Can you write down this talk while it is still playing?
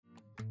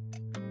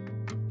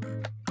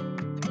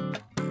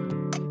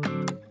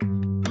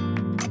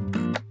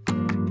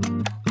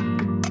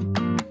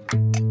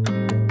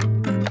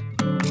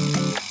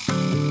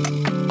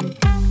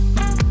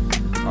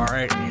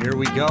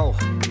we go.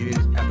 It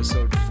is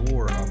episode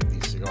 4 of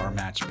the Cigar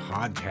Match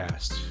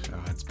podcast.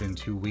 It's been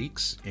 2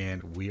 weeks,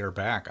 and we are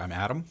back. I'm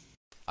Adam.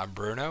 I'm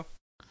Bruno.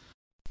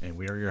 And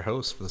we are your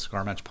hosts for the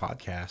Cigar Match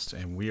podcast,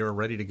 and we are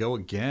ready to go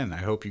again. I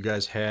hope you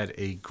guys had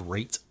a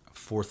great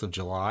 4th of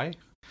July.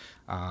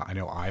 I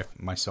know I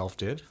myself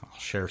did. I'll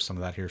share some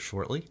of that here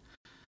shortly.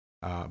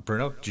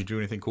 Bruno, did you do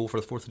anything cool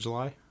for the 4th of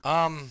July?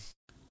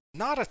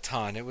 Not a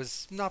ton. It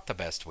was not the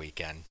best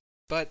weekend,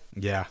 but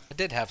yeah, I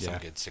did have some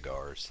good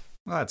cigars.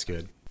 Well, that's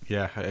good.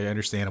 Yeah,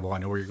 understandable. I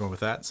know where you're going with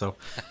that, so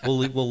we'll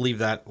leave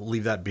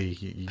that be.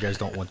 You guys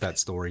don't want that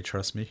story,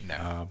 trust me.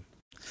 No.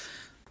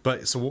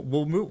 But so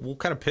we'll move. We'll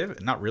kind of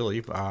pivot. Not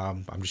really.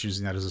 I'm just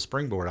using that as a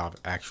springboard,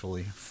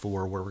 actually,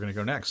 for where we're going to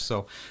go next.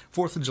 So,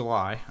 4th of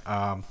July.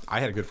 I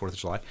had a good 4th of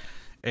July,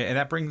 and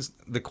that brings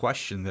the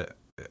question that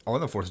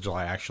on the 4th of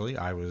July, actually,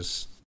 I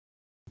was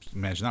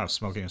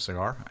smoking a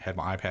cigar. I had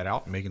my iPad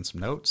out, making some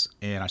notes,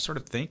 and I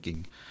started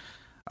thinking.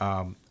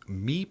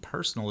 Me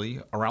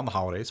personally, around the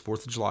holidays,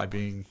 4th of July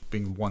being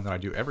one that I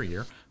do every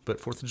year, but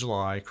 4th of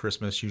July,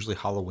 Christmas, usually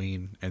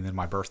Halloween, and then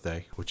my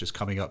birthday, which is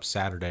coming up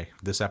Saturday.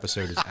 This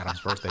episode is Adam's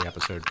birthday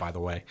episode, by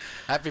the way.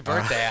 Happy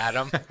birthday,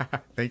 Adam.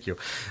 Thank you.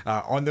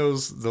 On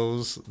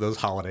those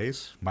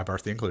holidays, my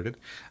birthday included,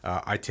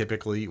 I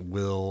typically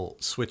will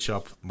switch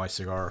up my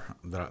cigar.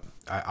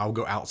 I'll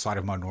go outside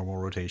of my normal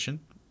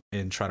rotation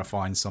and try to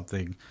find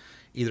something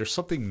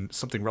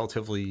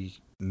relatively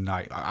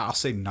nice. I'll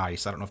say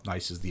nice. I don't know if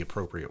nice is the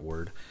appropriate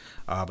word,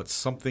 but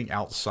something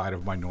outside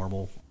of my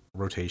normal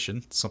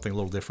rotation, something a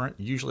little different.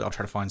 Usually I'll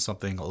try to find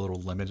something a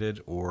little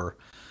limited or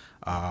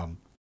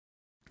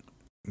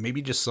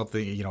maybe just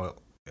something,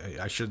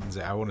 I shouldn't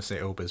say, I want to say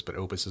opus, but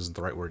opus isn't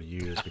the right word to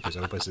use because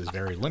opus is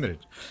very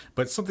limited,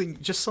 but something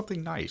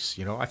nice.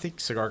 I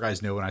think cigar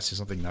guys know when I say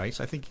something nice.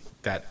 I think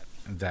that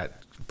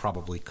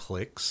probably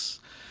clicks.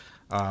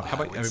 How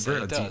about,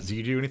 Bert, do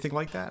you do anything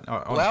like that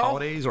on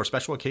holidays or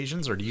special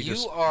occasions, or do you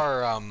just... You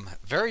are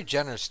very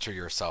generous to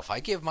yourself. I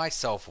give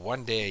myself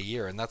one day a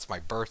year, and that's my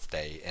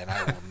birthday, and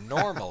I will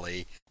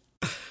normally,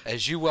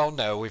 as you well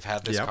know, we've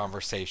had this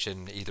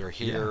conversation either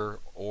here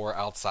or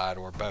outside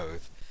or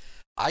both,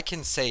 I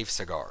can save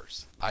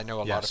cigars. I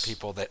know a lot of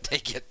people that they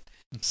get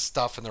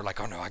stuff, and they're like,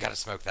 oh no, I got to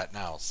smoke that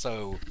now.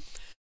 So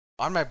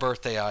on my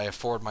birthday, I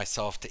afford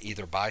myself to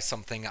either buy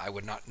something I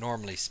would not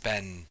normally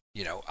spend,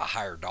 a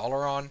higher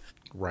dollar on,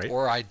 right?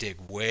 Or I dig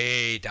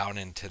way down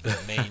into the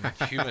main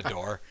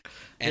humidor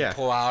and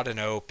pull out an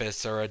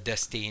Opus or a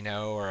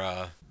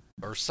Destino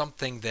or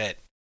something that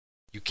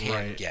you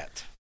can't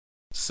get.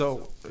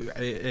 So,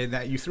 and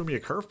that you threw me a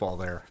curveball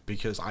there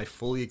because I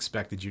fully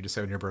expected you to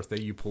say on your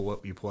birthday you pull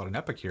out an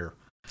Epicure.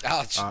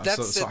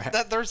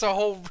 There's a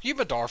whole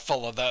humidor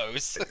full of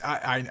those.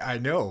 I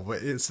know,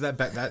 but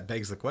that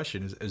begs the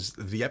question: is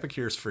the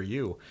Epicures for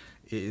you?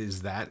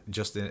 Is that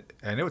just?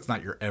 I know it's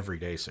not your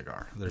everyday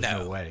cigar. There's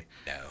no way.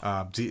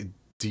 No. Do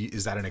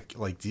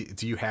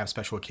you have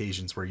special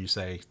occasions where you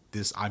say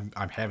this? I'm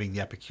having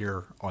the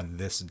Epicure on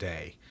this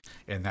day,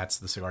 and that's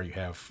the cigar you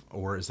have,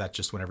 or is that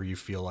just whenever you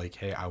feel like,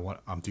 hey,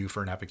 I'm due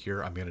for an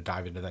Epicure, I'm going to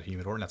dive into that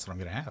humidor, and that's what I'm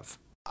going to have?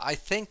 I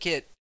think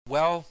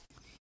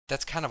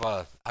that's kind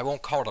of I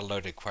won't call it a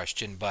loaded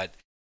question, but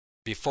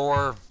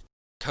before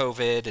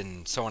COVID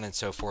and so on and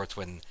so forth,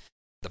 when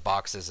the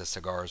boxes of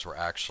cigars were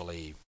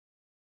actually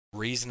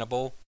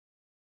reasonable,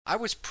 I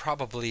was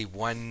probably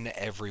one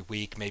every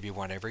week, maybe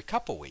one every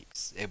couple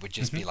weeks. It would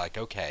just be like,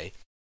 okay,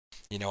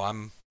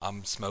 I'm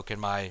smoking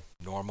my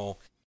normal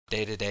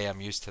day-to-day. I'm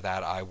used to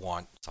that. I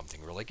want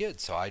something really good.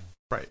 So I'd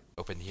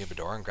open the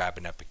humidor and grab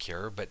an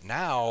Epicure. But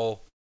now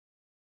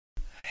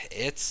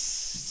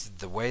it's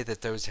the way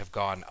that those have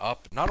gone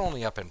up, not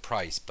only up in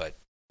price, but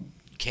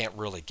you can't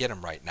really get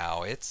them right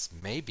now. It's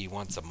maybe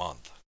once a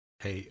month.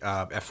 Hey,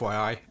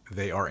 FYI,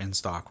 they are in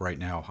stock right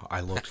now.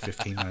 I looked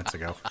 15 minutes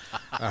ago.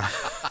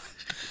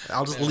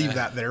 I'll just leave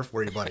that there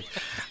for you, buddy.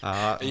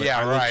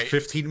 I looked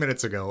 15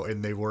 minutes ago,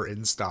 and they were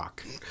in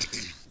stock.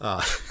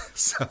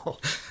 So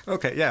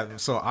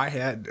I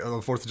had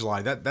 4th of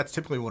July. That's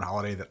typically one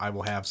holiday that I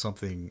will have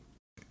something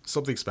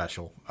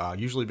special.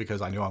 Usually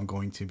because I know I'm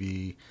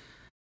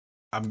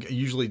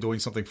usually doing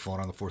something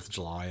fun on the 4th of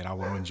July, and I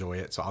want to enjoy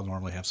it. So I'll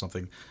normally have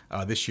something.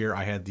 This year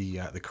I had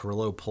the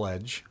Carrillo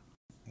Pledge,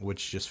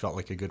 which just felt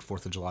like a good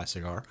 4th of July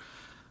cigar.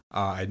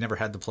 I'd never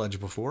had the Pledge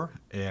before,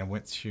 and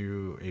went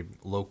to a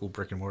local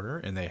brick and mortar,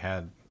 and they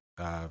had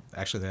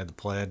the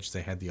Pledge,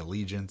 they had the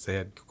Allegiance, they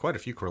had quite a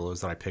few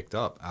Carrillos that I picked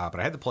up, but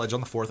I had the Pledge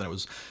on the 4th, and it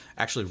was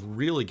actually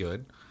really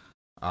good.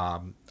 I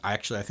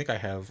think I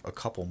have a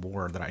couple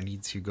more that I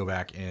need to go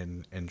back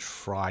and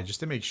try just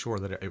to make sure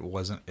that it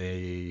wasn't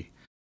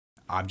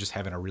I'm just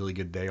having a really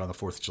good day on the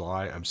 4th of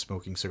July. I'm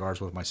smoking cigars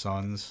with my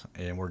sons,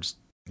 and we're just,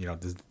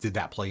 did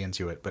that play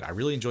into it? But I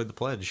really enjoyed the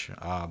Pledge.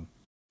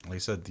 Like I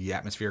said, the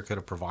atmosphere could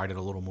have provided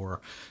a little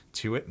more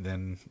to it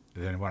than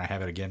when I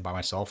have it again by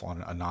myself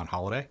on a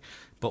non-holiday,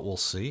 but we'll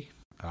see.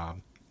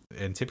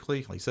 And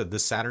typically, like I said,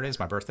 this Saturday is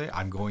my birthday.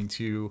 I'm going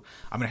to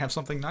have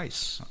something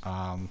nice.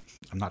 I'm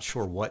not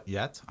sure what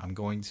yet. I'm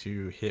going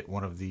to hit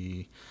one of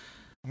the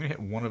I'm gonna hit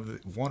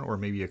one or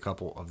maybe a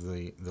couple of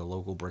the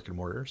local brick and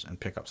mortars and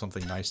pick up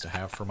something nice to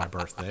have for my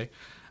birthday.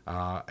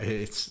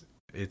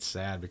 It's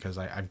sad because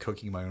I'm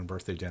cooking my own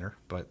birthday dinner,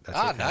 but that's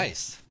okay.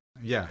 Nice.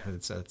 Yeah,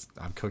 it's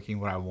I'm cooking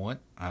what I want,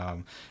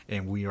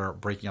 and we are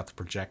breaking out the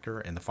projector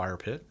and the fire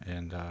pit,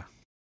 and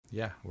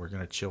yeah, we're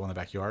gonna chill in the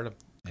backyard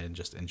and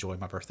just enjoy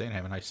my birthday and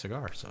have a nice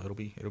cigar. So it'll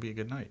be a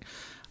good night.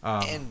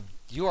 And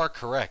you are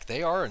correct;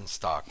 they are in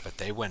stock, but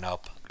they went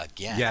up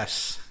again.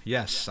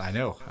 Yes, I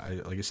know.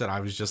 Like I said, I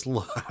was just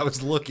I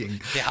was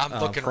looking. Yeah, I'm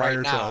looking right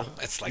now.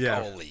 It's like,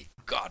 holy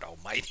God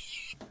Almighty.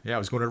 Yeah, I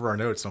was going over our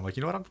notes. And I'm like,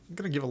 you know what? I'm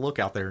gonna give a look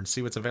out there and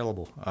see what's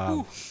available.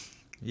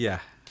 Yeah.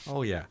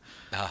 Oh yeah.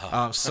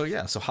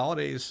 So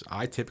holidays,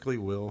 I'll typically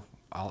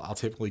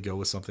go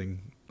with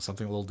something a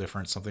little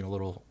different, something a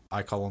little,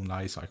 I call them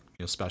nice,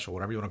 special,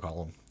 whatever you want to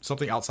call them,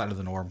 something outside of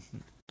the norm.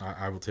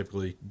 I will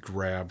typically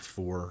grab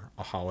for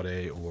a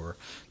holiday or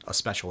a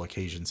special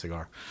occasion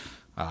cigar.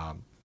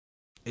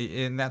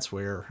 And that's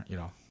where,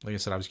 like I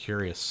said, I was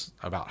curious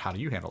about how do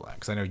you handle that?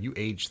 Because I know you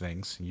age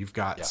things. You've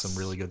got some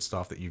really good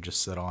stuff that you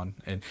just sit on.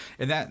 And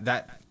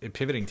that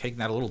pivoting, taking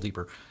that a little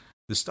deeper,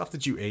 the stuff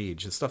that you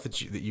age, the stuff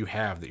that you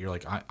have that you're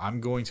like, I'm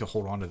going to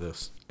hold on to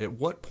this. At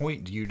what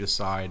point do you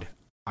decide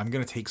I'm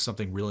going to take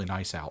something really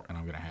nice out and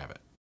I'm going to have it?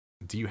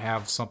 Do you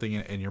have something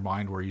in your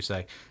mind where you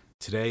say,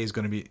 today is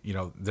going to be,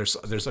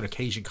 there's an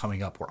occasion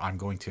coming up where I'm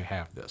going to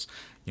have this.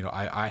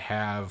 I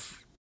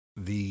have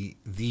the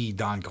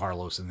Don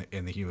Carlos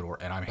in the humidor,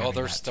 and I'm having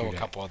there's that still today. A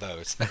couple of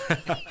those.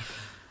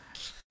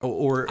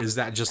 Or is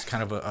that just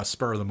kind of a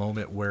spur of the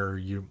moment where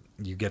you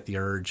get the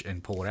urge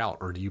and pull it out,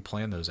 or do you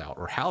plan those out,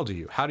 or how do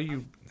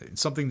you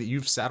something that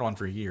you've sat on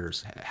for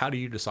years? How do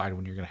you decide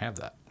when you're going to have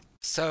that?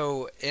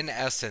 So in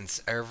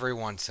essence, every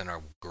once in a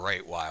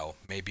great while,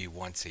 maybe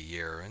once a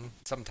year, and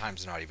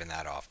sometimes not even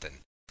that often,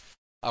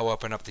 I'll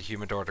open up the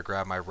humidor to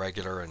grab my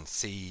regular and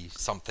see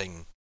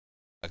something,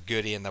 a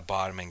goodie in the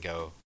bottom, and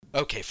go,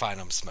 okay, fine,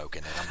 I'm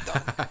smoking it. I'm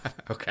done.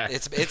 Okay.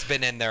 It's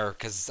been in there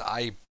because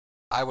I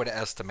would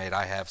estimate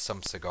I have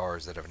some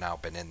cigars that have now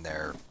been in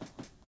there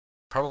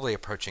probably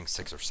approaching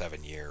 6 or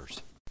 7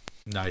 years.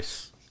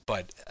 Nice.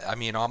 But, I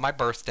mean, on my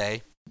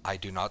birthday, I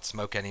do not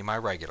smoke any of my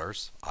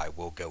regulars. I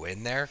will go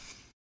in there,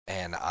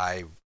 and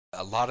a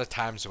lot of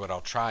times what I'll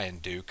try and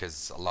do,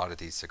 because a lot of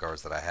these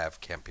cigars that I have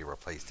can't be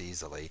replaced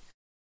easily,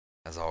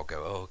 is I'll go,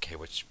 okay,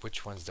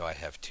 which ones do I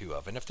have 2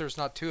 of? And if there's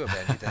not 2 of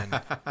any,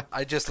 then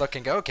I just look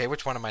and go, okay,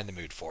 which one am I in the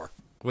mood for?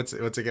 What's it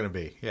going to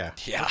be? Yeah.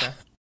 Yeah. Okay.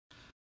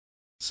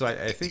 So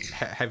I think,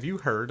 have you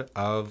heard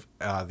of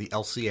the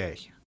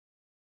LCA?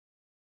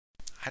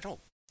 I don't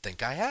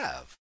think I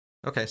have.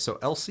 Okay, so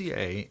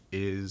LCA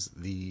is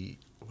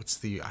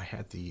I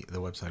had the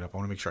website up. I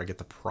want to make sure I get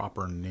the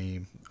proper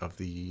name of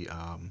the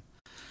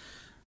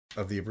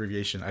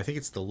abbreviation. I think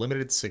it's the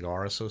Limited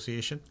Cigar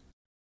Association.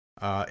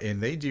 And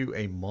they do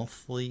a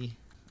monthly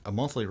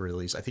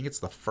release. I think it's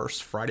the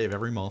first Friday of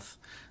every month.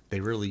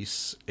 They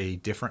release a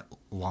different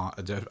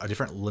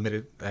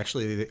limited.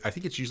 Actually, I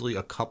think it's usually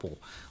a couple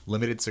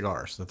limited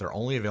cigars that they're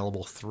only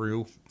available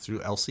through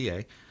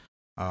LCA.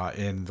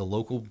 And the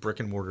local brick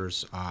and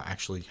mortars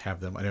actually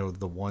have them. I know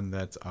the one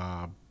that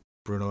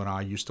Bruno and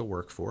I used to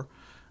work for.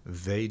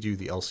 They do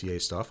the LCA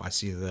stuff. I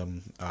see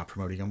them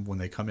promoting them when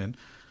they come in.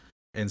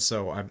 And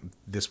so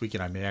this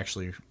weekend I may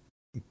actually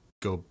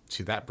go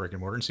to that brick and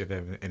mortar and see if they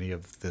have any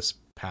of this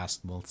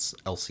past month's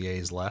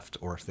LCAs left,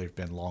 or if they've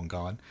been long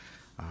gone.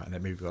 And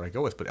that may be what I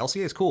go with. But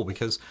LCA is cool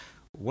because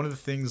one of the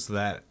things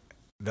that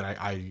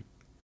I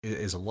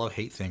is a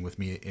love-hate thing with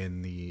me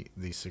in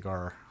the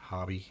cigar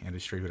hobby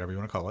industry, whatever you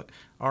want to call it,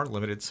 are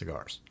limited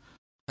cigars.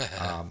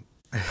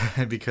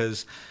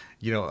 Because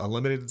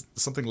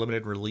something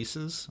limited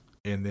releases,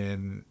 and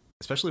then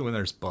especially when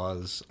there's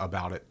buzz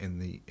about it in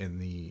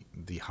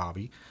the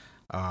hobby,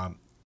 and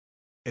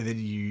then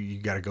you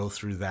got to go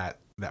through that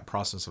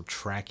process of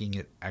tracking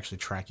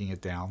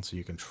it down so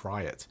you can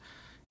try it,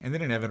 and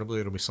then inevitably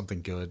it'll be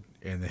something good,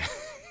 and then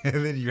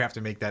and then you have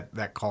to make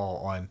that call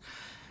on,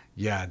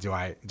 yeah, do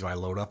I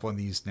load up on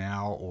these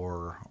now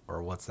or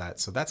what's that?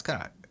 So that's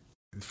kind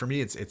of, for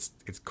me, it's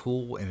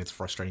cool and it's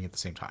frustrating at the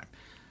same time.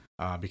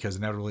 Because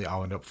inevitably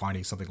I'll end up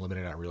finding something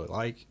limited I really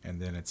like, and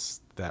then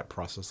it's that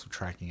process of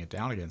tracking it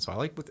down again. So I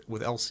like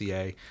with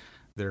LCA,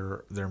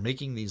 they're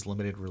making these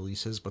limited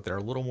releases, but they're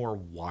a little more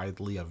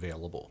widely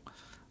available.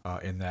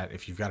 In that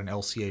if you've got an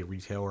LCA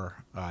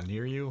retailer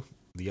near you,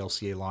 the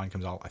LCA line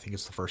comes out, I think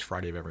it's the first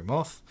Friday of every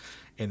month,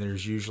 and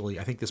there's usually,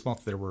 I think this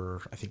month there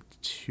were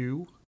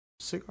 2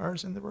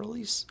 cigars in the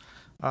release,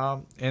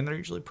 and they're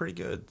usually pretty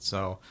good.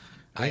 So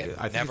I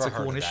think it's a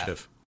cool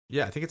initiative.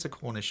 Yeah, I think it's a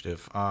cool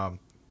initiative.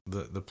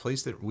 The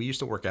place that we used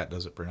to work at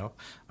does it, Bruno.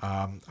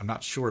 I'm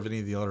not sure of any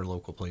of the other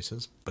local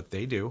places, but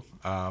they do.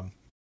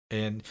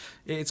 And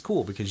it's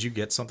cool because you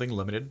get something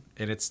limited,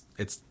 and it's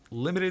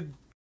limited,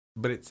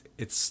 but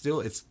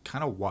it's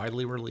kind of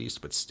widely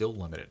released, but still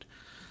limited.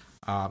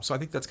 So I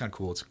think that's kind of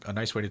cool. It's a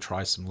nice way to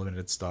try some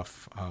limited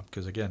stuff.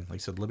 Because again, like I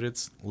said,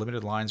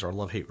 limited lines are a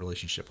love-hate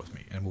relationship with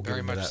me, and we'll get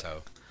into that.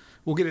 So.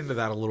 We'll get into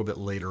that a little bit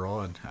later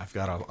on. I've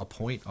got a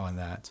point on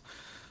that.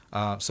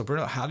 So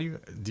Bruno, how do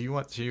you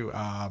want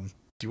to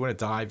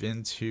dive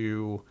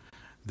into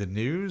the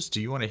news?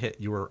 Do you want to hit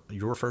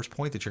your first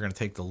point that you're going to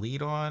take the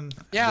lead on?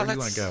 Yeah, Where do you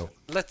want to go?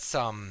 let's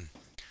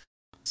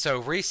so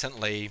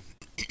recently,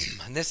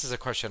 and this is a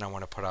question I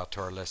want to put out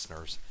to our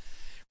listeners.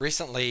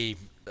 Recently,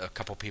 a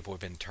couple people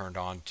have been turned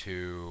on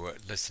to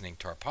listening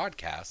to our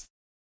podcast,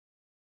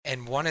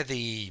 and one of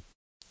the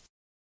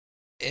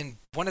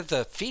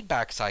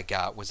feedbacks I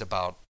got was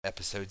about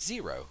episode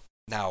 0.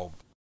 Now,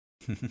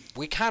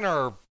 we kind of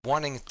are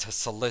wanting to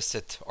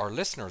solicit our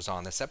listeners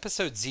on this.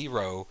 Episode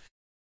 0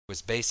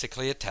 was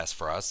basically a test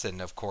for us,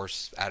 and of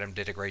course, Adam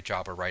did a great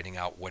job of writing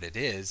out what it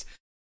is.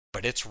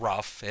 But it's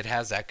rough. It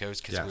has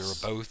echoes because we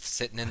were both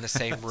sitting in the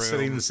same room.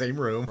 Sitting in the same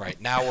room. Right.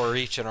 Now we're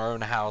each in our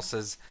own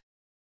houses.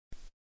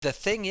 The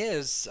thing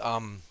is,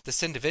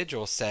 this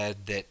individual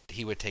said that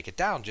he would take it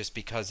down just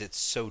because it's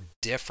so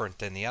different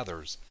than the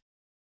others.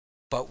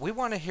 But we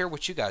want to hear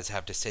what you guys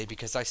have to say,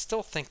 because I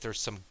still think there's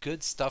some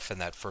good stuff in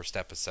that first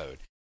episode.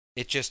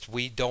 It just,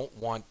 we don't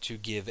want to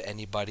give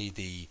anybody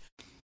the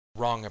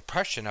wrong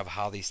impression of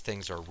how these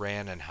things are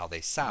ran and how they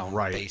sound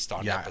based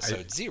on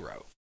episode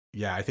 0.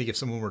 Yeah, I think if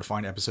someone were to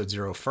find episode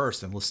 0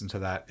 first and listen to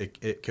that,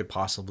 it could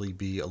possibly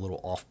be a little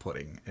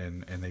off-putting,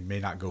 and they may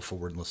not go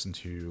forward and listen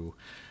to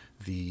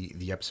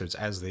the episodes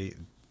as they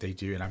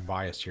do. And I'm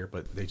biased here,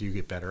 but they do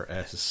get better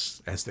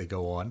as they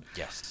go on.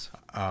 Yes.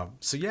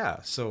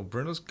 So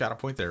Bruno's got a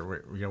point there.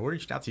 We're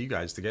reaching out to you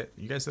guys to get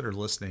you guys that are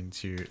listening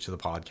to the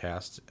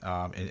podcast,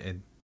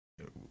 and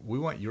we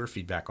want your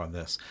feedback on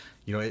this.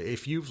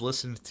 If you've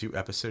listened to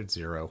episode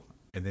 0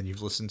 and then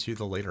you've listened to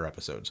the later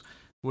episodes,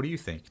 what do you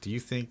think? Do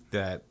you think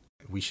that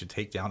we should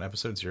take down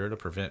episode 0 to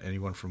prevent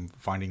anyone from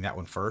finding that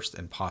one first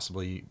and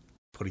possibly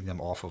putting them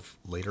off of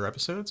later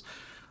episodes?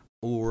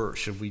 Or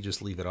should we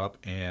just leave it up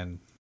and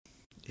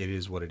it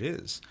is what it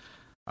is?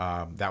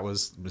 That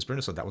was, as Bruno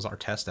said, that was our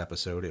test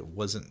episode. It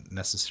wasn't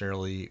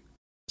necessarily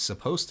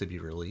supposed to be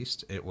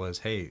released. It was,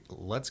 hey,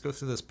 let's go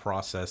through this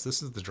process.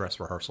 This is the dress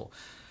rehearsal.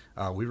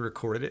 We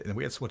recorded it and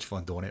we had so much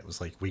fun doing it. It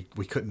was like we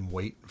couldn't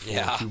wait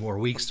for 2 more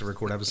weeks to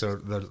record the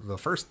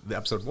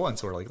episode 1.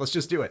 So we're like, let's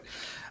just do it.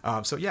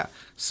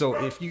 So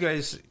if you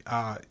guys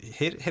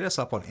hit us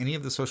up on any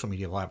of the social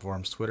media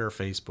platforms, Twitter,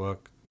 Facebook,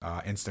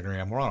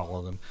 Instagram, we're on all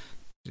of them.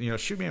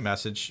 Shoot me a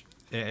message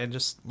and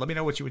just let me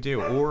know what you would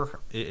do.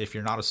 Or if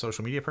you're not a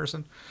social media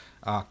person,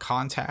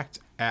 contact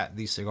at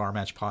the Cigar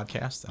Match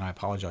Podcast. And I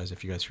apologize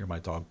if you guys hear my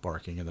dog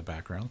barking in the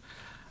background.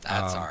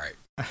 That's all right.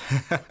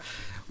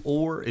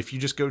 Or if you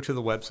just go to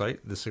the website,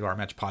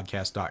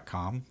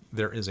 thecigarmatchpodcast.com,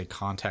 there is a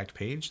contact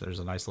page. There's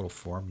a nice little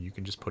form. You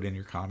can just put in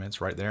your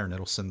comments right there and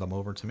it'll send them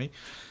over to me.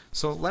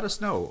 So let us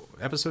know,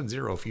 episode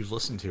 0, if you've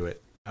listened to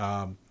it,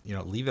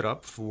 leave it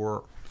up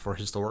for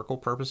historical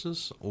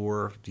purposes,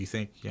 or do you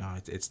think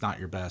it's not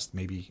your best?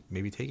 Maybe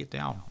take it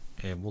down,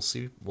 and we'll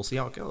see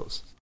how it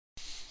goes.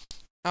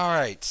 All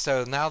right,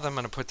 so now that I'm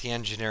going to put the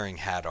engineering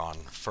hat on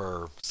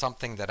for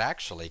something that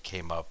actually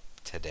came up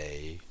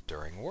today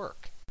during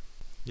work.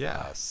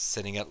 Yeah.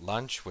 Sitting at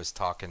lunch, was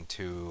talking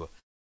to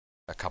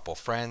a couple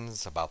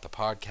friends about the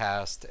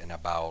podcast and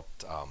about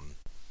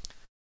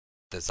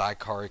the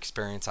Cigar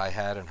experience I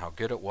had and how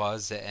good it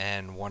was.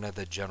 And one of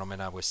the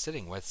gentlemen I was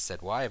sitting with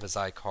said, well, I have a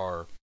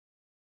Cigar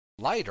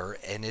lighter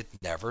and it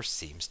never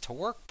seems to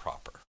work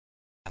proper.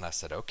 And I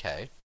said,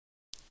 okay.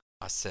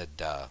 I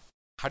said,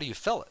 how do you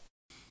fill it?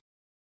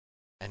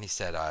 And he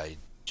said, I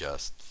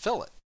just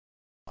fill it.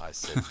 I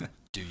said,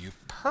 do you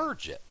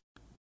purge it?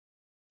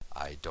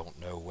 I don't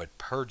know what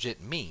purge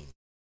it means.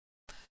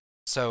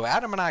 So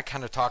Adam and I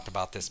kind of talked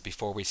about this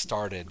before we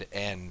started,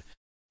 and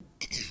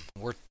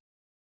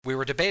we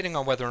were debating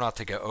on whether or not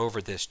to go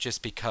over this,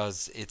 just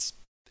because it's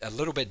a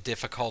little bit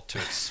difficult to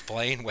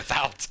explain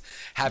without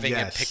having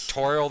a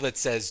pictorial that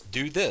says,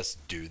 do this,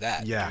 do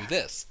that, do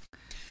this.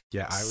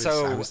 Yeah,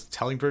 I was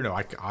telling Bruno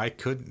I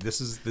couldn't.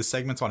 This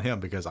segment's on him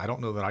because I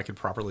don't know that I could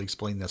properly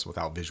explain this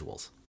without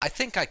visuals. I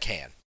think I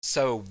can.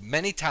 So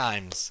many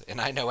times, and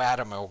I know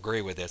Adam will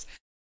agree with this,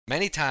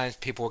 many times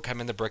people will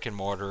come in the brick and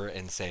mortar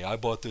and say, I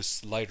bought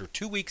this lighter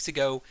 2 weeks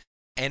ago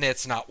and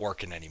it's not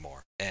working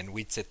anymore. And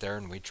we'd sit there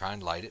and we'd try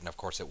and light it, and of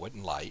course it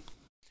wouldn't light.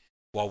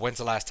 Well, when's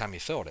the last time you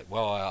filled it?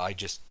 Well,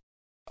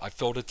 I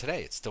filled it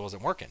today. It still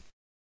isn't working.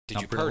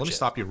 Did you purge it? Let me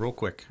stop you real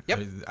quick. Yep.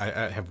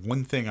 I have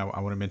one thing I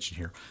want to mention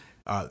here.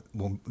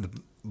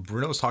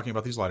 Bruno was talking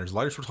about these lighters. The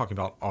lighters we're talking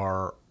about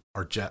are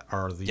jet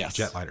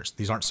lighters.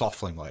 These aren't soft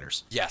flame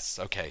lighters. Yes.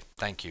 Okay.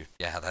 Thank you.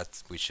 Yeah,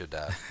 we should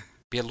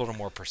be a little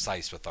more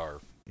precise with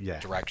our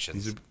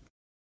directions.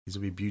 These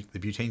will be the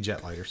butane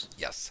jet lighters.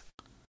 Yes.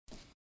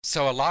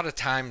 So a lot of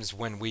times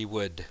when we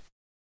would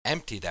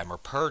empty them or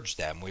purge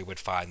them, we would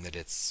find that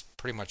it's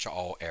pretty much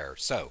all air.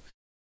 So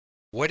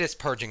what is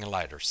purging a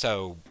lighter?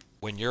 So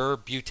when your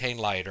butane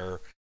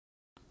lighter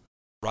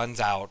runs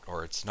out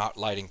or it's not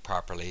lighting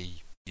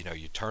properly,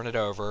 you turn it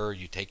over,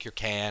 you take your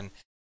can,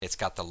 it's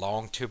got the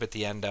long tube at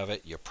the end of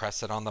it, you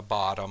press it on the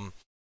bottom,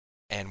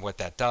 and what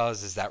that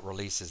does is that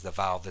releases the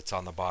valve that's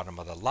on the bottom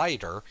of the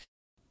lighter,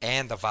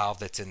 and the valve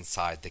that's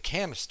inside the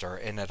canister,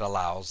 and it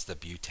allows the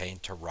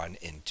butane to run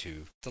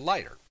into the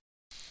lighter.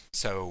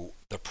 So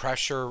the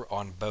pressure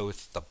on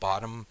both the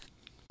bottom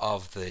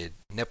of the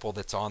nipple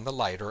that's on the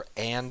lighter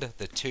and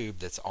the tube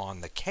that's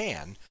on the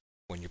can,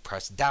 when you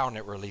press down,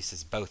 it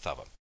releases both of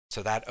them.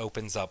 So that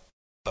opens up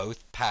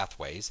both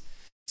pathways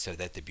so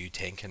that the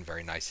butane can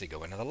very nicely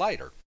go into the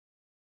lighter.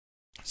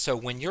 So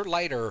when your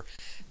lighter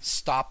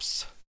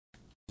stops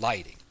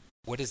lighting,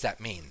 what does that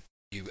mean?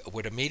 You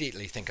would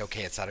immediately think,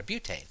 okay, it's out of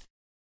butane.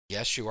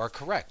 Yes, you are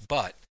correct,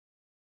 but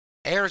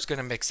air is going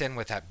to mix in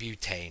with that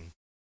butane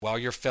while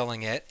you're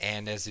filling it,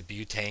 and as the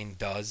butane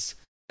does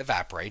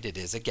evaporate, it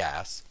is a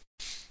gas,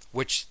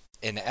 which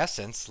in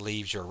essence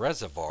leaves your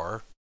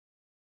reservoir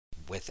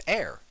with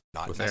air,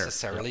 not with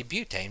necessarily air.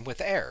 Yep. butane,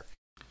 with air.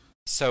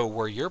 So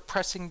where you're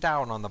pressing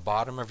down on the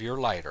bottom of your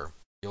lighter,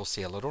 you'll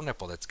see a little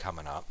nipple that's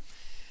coming up.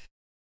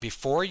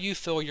 Before you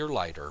fill your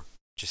lighter,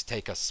 just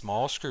take a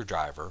small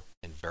screwdriver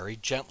and very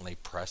gently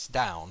press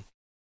down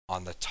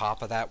on the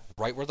top of that,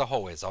 right where the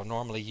hole is. I'll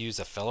normally use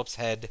a Phillips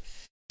head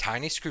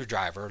tiny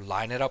screwdriver,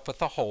 line it up with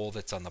the hole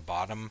that's on the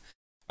bottom,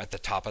 at the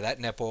top of that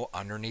nipple,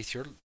 underneath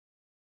your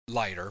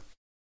lighter,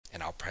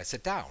 and I'll press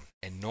it down.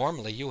 And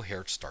normally you'll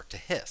hear it start to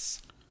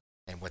hiss.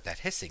 And what that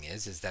hissing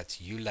is that's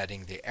you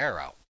letting the air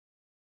out.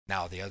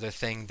 Now, the other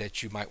thing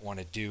that you might want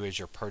to do as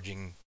you're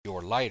purging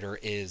your lighter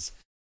is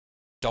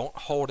don't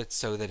hold it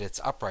so that it's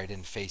upright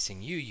and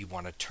facing you. You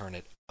want to turn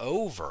it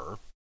over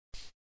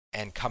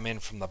and come in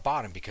from the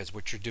bottom, because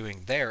what you're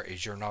doing there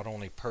is you're not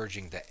only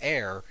purging the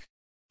air,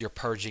 you're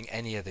purging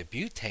any of the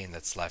butane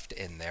that's left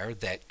in there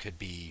that could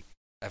be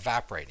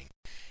evaporating.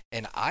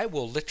 And I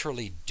will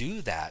literally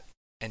do that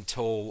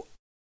until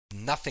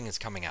nothing is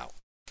coming out.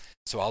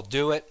 So I'll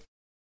do it.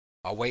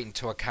 I'll wait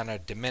until it kind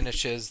of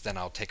diminishes. Then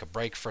I'll take a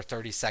break for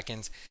 30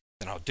 seconds.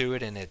 Then I'll do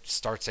it, and it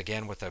starts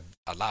again with a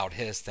loud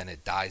hiss. Then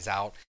it dies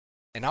out.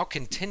 And I'll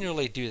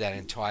continually do that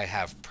until I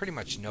have pretty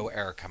much no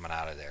air coming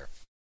out of there.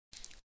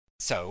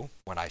 So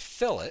when I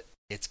fill it,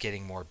 it's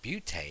getting more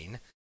butane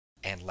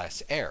and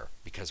less air,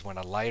 because when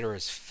a lighter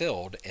is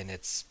filled and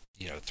it's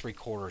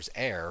 3/4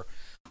 air,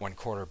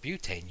 1/4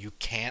 butane, you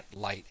can't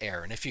light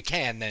air. And if you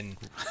can, then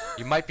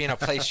you might be in a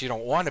place you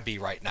don't want to be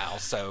right now.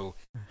 So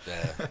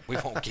we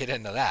won't get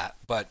into that.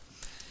 But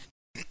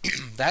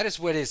that is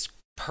what is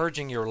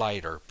purging your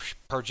lighter,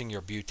 purging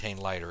your butane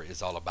lighter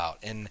is all about.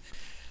 And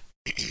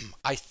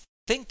I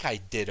think I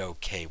did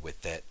okay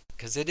with it,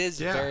 because it is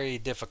very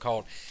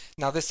difficult.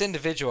 Now, this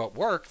individual at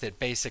work that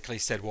basically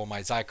said, well,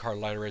 my Cigar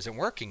lighter isn't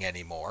working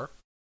anymore.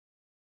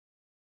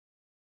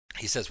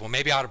 He says, well,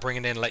 maybe I ought to bring it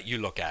in and let you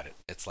look at it.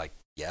 It's like,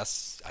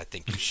 yes, I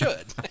think you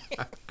should,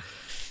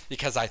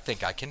 because I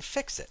think I can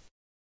fix it.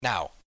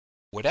 Now,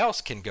 what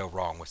else can go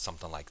wrong with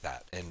something like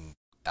that? And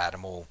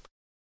Adam will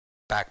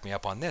back me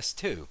up on this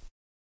too.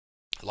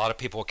 A lot of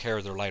people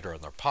carry their lighter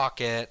in their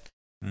pocket,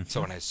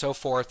 so on and so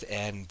forth.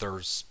 And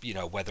there's,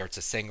 whether it's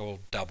a single,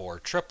 double, or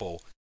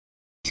triple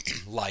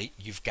light,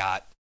 you've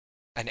got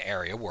an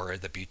area where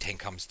the butane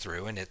comes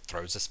through and it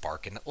throws a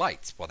spark and it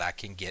lights. Well, that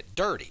can get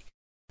dirty.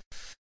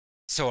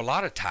 So a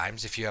lot of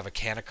times, if you have a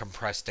can of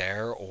compressed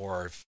air,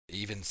 or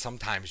even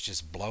sometimes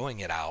just blowing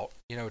it out,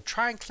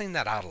 try and clean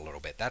that out a little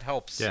bit. That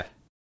helps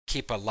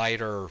keep a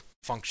lighter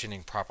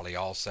functioning properly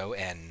also.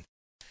 And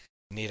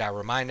need I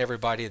remind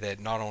everybody that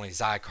not only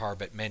Cigar,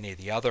 but many of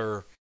the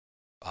other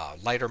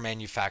lighter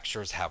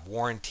manufacturers have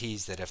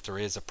warranties that if there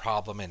is a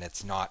problem and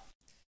it's not,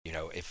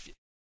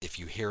 if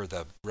you hear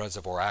the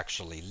reservoir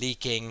actually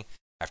leaking,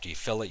 after you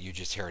fill it, you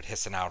just hear it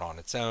hissing out on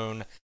its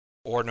own,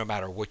 or no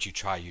matter what you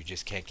try, you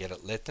just can't get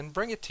it lit, then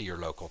bring it to your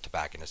local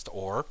tobacconist,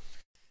 or,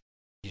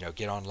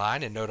 get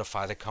online and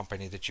notify the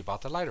company that you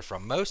bought the lighter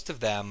from. Most of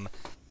them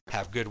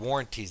have good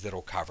warranties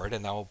that'll cover it,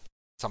 and they'll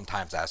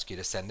sometimes ask you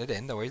to send it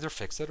in. They'll either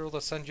fix it or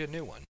they'll send you a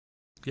new one.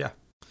 Yeah.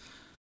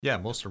 Yeah,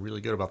 most are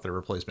really good about their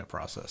replacement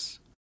process.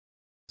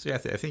 So yeah,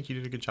 I think you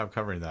did a good job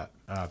covering that.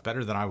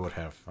 Better than I would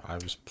have. I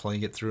was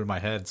playing it through in my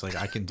head. It's like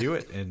I can do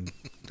it in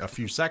a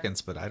few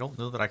seconds, but I don't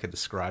know that I could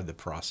describe the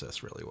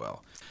process really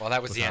well. Well,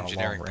 that was the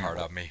engineering part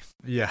of me.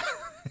 Yeah.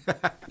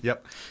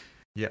 Yep.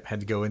 Had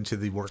to go into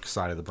the work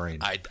side of the brain.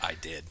 I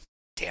did.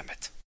 Damn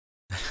it.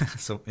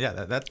 So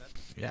yeah,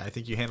 I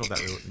think you handled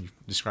that. You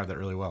described that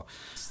really well.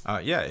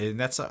 And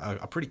that's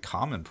a pretty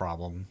common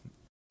problem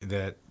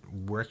that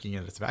working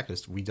at a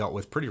tobacconist we dealt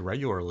with pretty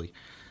regularly,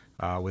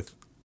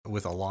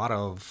 with a lot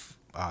of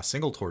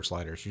single torch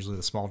lighters, usually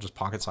the small, just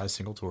pocket-sized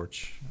single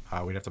torch.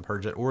 We'd have to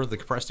purge it, or the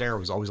compressed air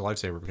was always a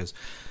lifesaver, because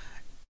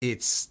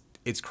it's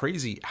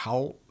crazy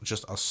how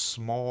just a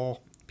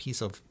small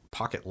piece of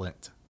pocket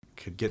lint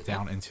could get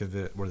down into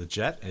where the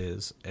jet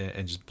is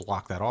and just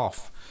block that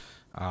off.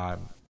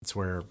 It's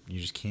where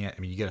you just can't.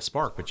 I mean, you get a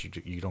spark, but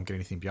you don't get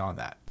anything beyond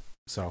that.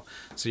 So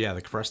yeah,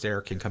 the compressed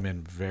air can come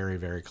in very,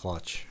 very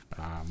clutch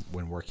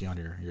when working on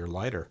your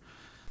lighter.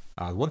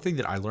 One thing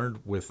that I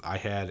learned I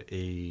had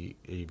it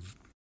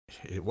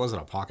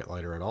wasn't a pocket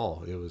lighter at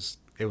all. It was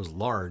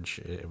large.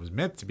 It was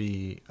meant to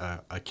be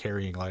a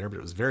carrying lighter, but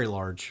it was very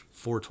large,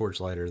 4-torch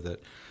lighter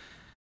that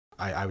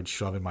I would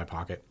shove in my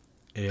pocket.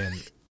 And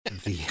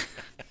the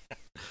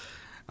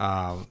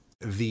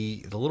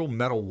the little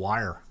metal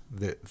wire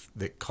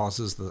that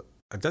causes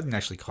it doesn't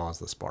actually cause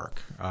the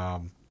spark.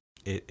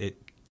 It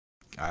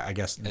I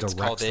guess It's directs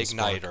called the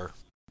spark. igniter.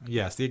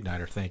 Yes, the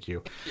igniter. Thank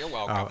you. You're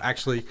welcome.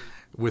 Actually,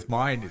 with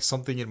mine,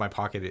 something in my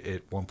pocket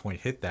at one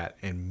point hit that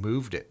and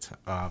moved it,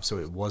 so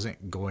it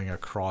wasn't going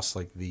across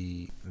like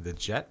the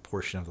jet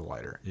portion of the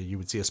lighter. You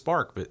would see a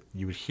spark, but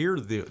you would hear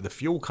the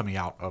fuel coming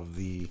out of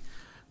the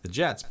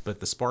jets, but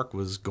the spark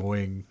was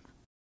going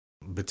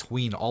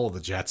between all of the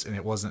jets, and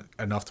it wasn't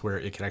enough to where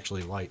it could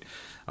actually light.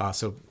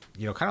 So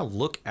kind of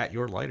look at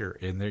your lighter,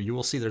 and there you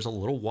will see there's a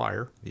little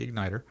wire, the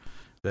igniter,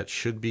 that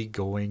should be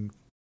going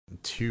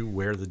to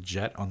where the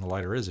jet on the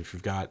lighter is. If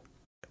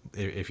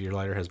your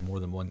lighter has more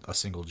than a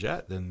single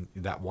jet, then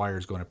that wire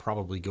is going to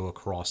probably go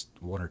across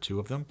one or two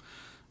of them,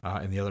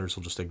 and the others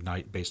will just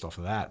ignite based off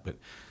of that. But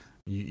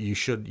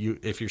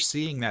if you're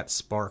seeing that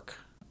spark,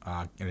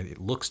 and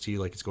it looks to you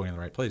like it's going in the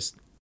right place,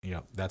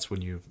 that's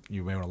when you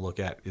may want to look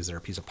at, is there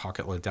a piece of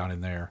pocket lint down in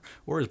there,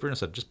 or as Bruno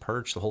said, just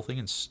purge the whole thing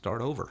and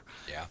start over.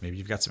 Yeah. Maybe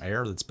you've got some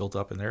air that's built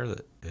up in there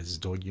that is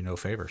doing you no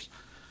favors.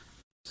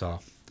 So,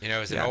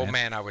 as an old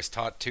man, I was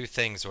taught two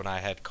things when I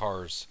had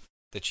cars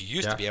that you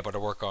used to be able to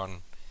work on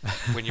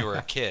when you were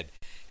a kid.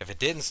 If it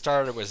didn't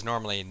start, it was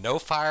normally no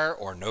fire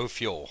or no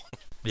fuel.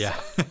 Yeah.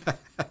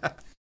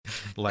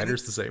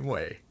 Lighter's the same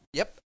way.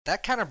 Yep.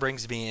 That kind of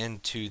brings me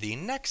into the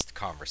next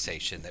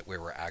conversation that we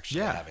were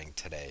actually having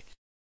today.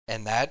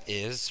 And that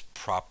is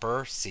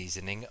proper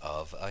seasoning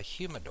of a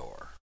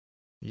humidor.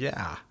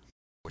 Yeah.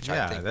 Which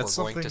I think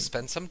we're going to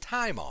spend some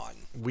time on.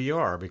 We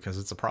are, because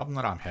it's a problem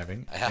that I'm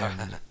having.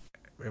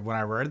 And when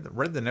I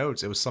read the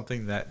notes, it was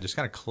something that just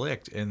kind of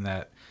clicked in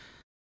that,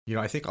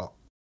 I think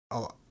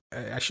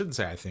I shouldn't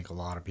say I think a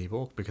lot of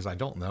people, because I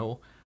don't know,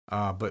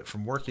 but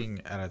from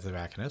working at a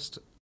tobacconist,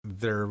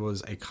 there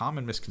was a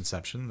common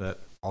misconception that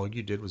all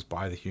you did was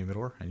buy the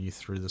humidor and you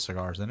threw the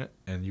cigars in it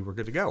and you were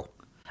good to go.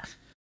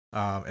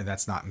 And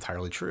that's not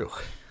entirely true.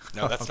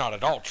 No, that's not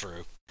at all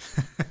true.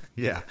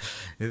 Yeah.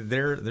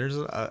 There's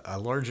a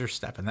larger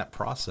step in that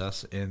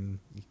process in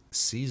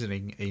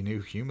seasoning a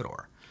new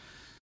humidor.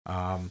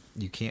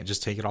 You can't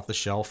just take it off the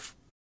shelf,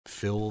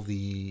 fill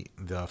the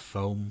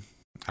foam.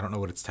 I don't know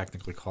what it's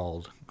technically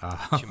called.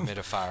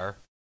 Humidifier.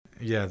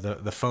 Yeah,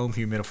 the foam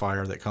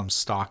humidifier that comes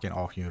stock in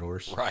all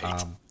humidors. Right.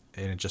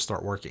 And it just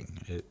start working.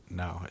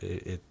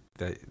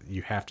 That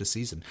you have to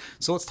season.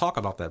 So let's talk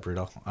about that,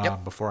 Bruno,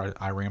 before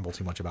I ramble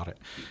too much about it.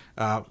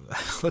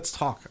 Let's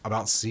talk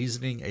about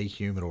seasoning a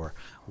humidor.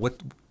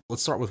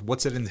 Let's start with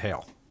what's it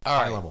entail?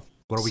 High level.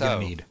 What are we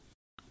going to need?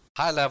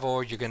 High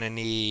level, you're going to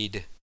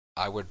need,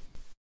 I would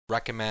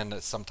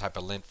recommend some type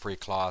of lint-free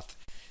cloth.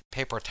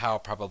 Paper towel,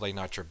 probably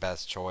not your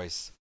best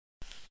choice.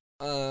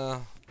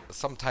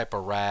 Some type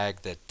of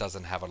rag that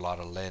doesn't have a lot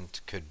of lint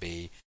could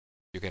be.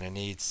 You're going to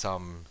need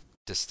some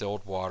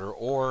distilled water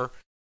or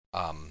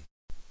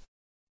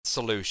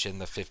solution,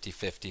 the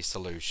 50-50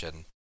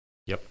 solution.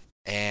 Yep.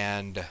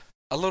 And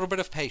a little bit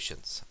of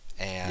patience.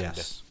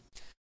 And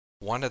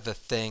one of the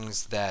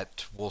things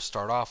that we'll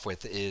start off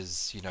with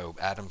is,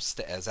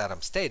 as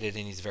Adam stated,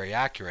 and he's very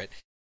accurate,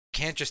 you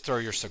can't just throw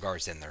your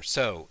cigars in there.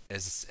 So,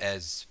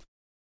 as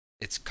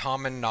it's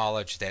common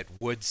knowledge that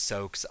wood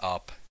soaks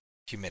up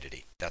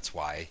humidity. That's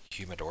why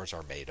humidors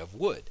are made of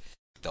wood.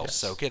 They'll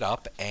soak it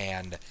up,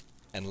 and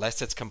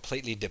unless it's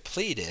completely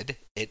depleted,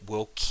 it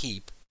will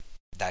keep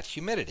that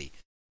humidity.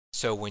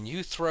 So when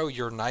you throw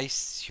your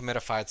nice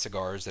humidified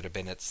cigars that have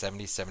been at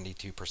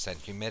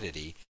 70-72%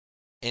 humidity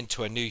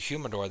into a new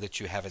humidor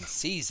that you haven't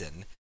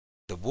seasoned,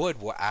 the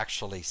wood will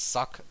actually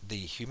suck the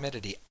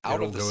humidity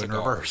out of the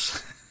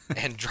cigars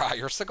and dry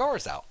your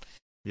cigars out.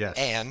 Yes.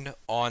 And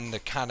on the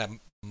kind of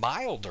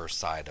milder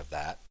side of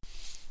that,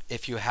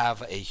 if you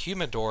have a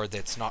humidor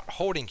that's not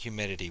holding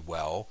humidity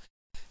well,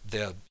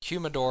 the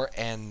humidor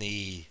and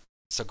the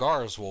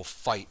cigars will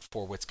fight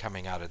for what's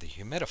coming out of the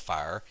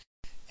humidifier,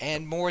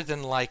 and more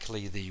than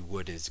likely the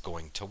wood is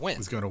going to win.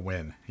 It's going to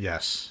win,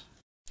 yes.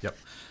 Yep.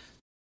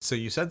 So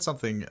you said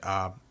something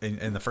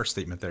in the first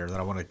statement there that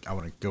I want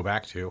to go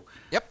back to.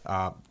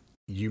 Yep.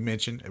 You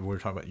mentioned, we were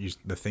talking about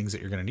the things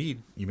that you're going to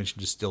need. You mentioned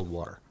distilled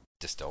water.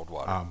 Distilled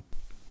water.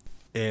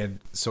 And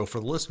so for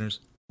the listeners,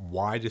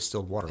 why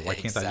distilled water? Why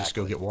can't I just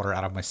go get water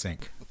out of my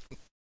sink?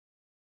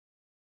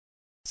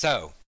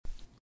 So,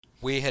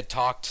 we had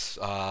talked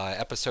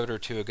episode or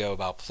two ago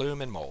about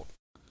plume and mold.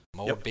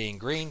 Mold being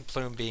green,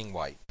 plume being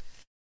white.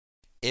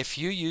 If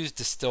you use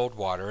distilled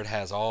water, it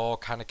has all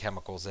kind of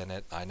chemicals in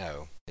it. I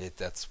know.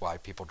 That's why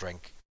people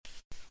drink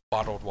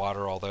bottled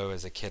water, although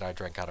as a kid I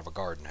drank out of a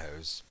garden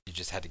hose. You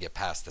just had to get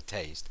past the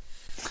taste.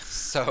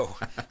 So,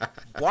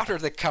 water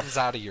that comes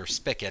out of your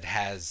spigot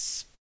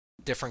has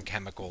different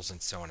chemicals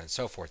and so on and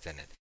so forth in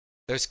it.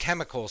 Those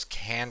chemicals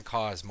can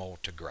cause mold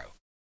to grow.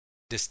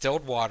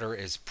 Distilled water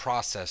is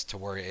processed to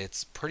where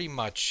it's pretty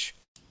much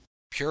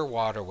pure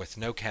water with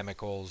no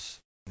chemicals,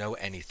 no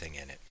anything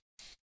in it.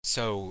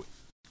 So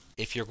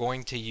if you're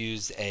going to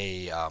use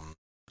a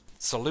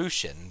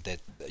solution that,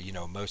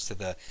 most of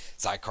the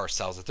Cigar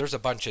sells it, there's a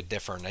bunch of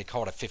different, they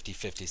call it a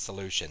 50-50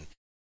 solution.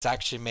 It's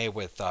actually made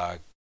with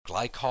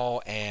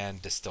glycol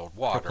and distilled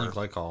water. Propylene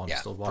glycol and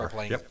distilled water.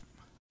 Propylene. Yep.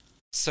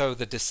 So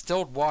the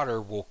distilled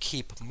water will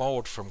keep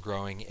mold from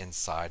growing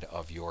inside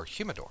of your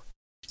humidor.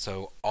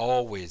 So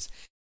always,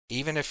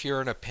 even if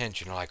you're in a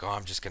pinch and you're like, oh,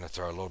 I'm just going to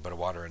throw a little bit of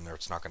water in there,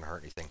 it's not going to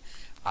hurt anything,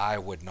 I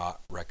would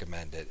not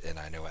recommend it, and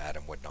I know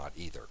Adam would not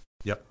either.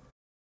 Yep.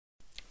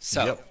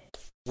 So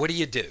what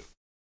do?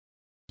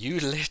 You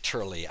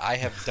literally, I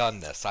have done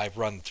this. I've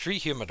run 3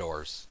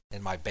 humidors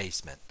in my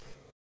basement,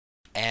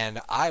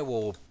 and I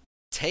will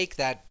take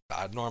that.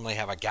 I normally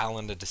have a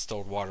gallon of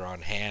distilled water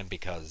on hand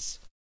because,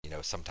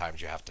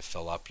 sometimes you have to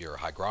fill up your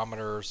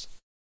hygrometers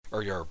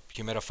or your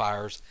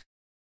humidifiers.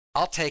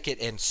 I'll take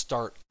it and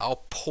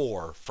I'll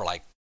pour for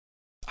I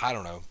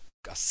don't know,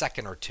 a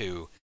second or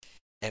two,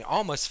 and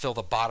almost fill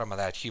the bottom of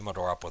that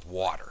humidor up with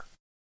water.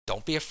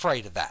 Don't be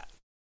afraid of that.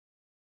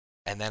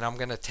 And then I'm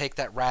going to take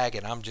that rag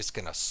and I'm just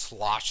going to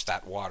slosh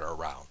that water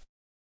around.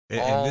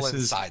 All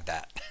inside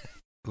that.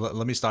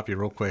 Let me stop you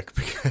real quick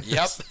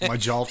because my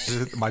jaw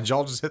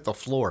just hit the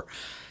floor.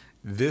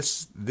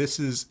 This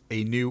is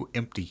a new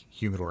empty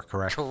humidor,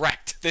 correct?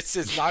 Correct. This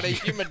is not a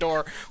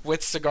humidor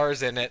with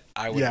cigars in it.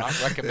 I would not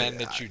recommend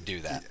that you do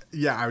that.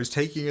 Yeah, I was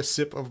taking a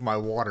sip of my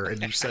water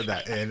and you said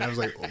that, and I was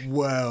like,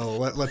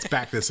 "Whoa, let's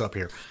back this up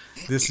here.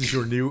 This is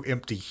your new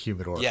empty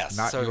humidor,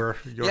 not your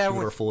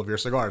humidor full of your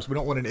cigars. We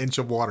don't want an inch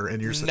of water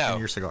in your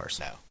cigars.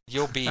 No,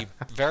 you'll be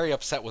very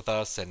upset with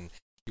us, and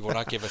you will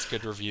not give us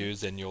good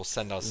reviews, and you'll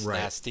send us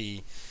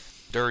nasty,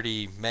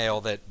 dirty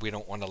mail that we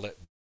don't want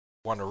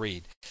to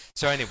read.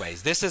 So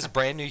anyways, this is a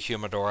brand new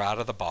humidor out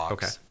of the box.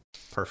 Okay,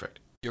 perfect.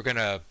 You're going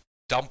to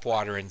dump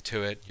water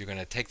into it. You're going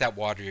to take that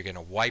water. You're going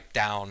to wipe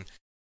down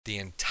the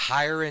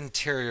entire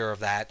interior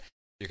of that.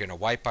 You're going to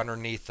wipe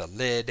underneath the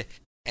lid.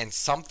 And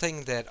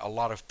something that a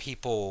lot of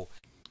people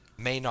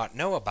may not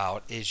know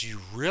about is you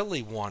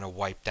really want to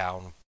wipe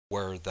down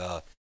where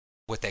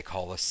what they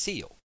call a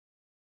seal.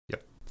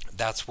 Yep.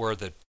 That's where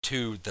the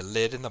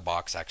lid and the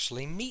box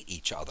actually meet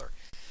each other.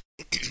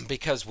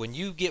 Because when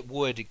you get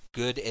wood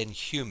good and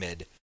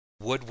humid,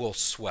 wood will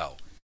swell.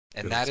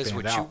 And that is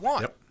what you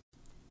want. Yep.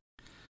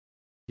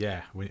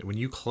 Yeah, when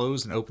you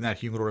close and open that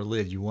humidor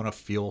lid, you want to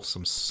feel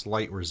some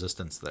slight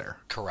resistance there.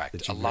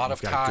 Correct. A lot of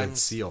times, a good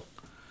seal.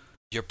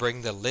 You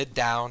bring the lid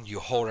down,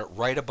 you hold it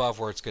right above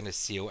where it's going to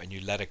seal, and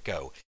you let it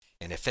go.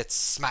 And if it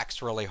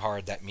smacks really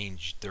hard, that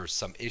means there's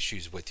some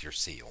issues with your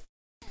seal.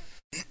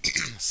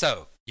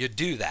 So you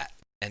do that,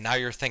 and now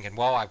you're thinking,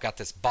 well, I've got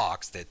this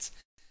box that's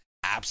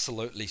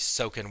absolutely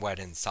soaking wet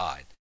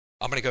inside.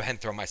 I'm going to go ahead and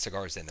throw my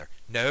cigars in there.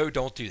 No,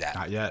 don't do that.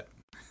 Not yet.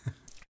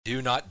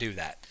 Do not do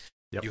that.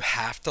 Yep. You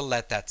have to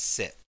let that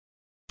sit.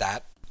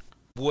 That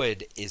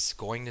wood is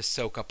going to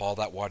soak up all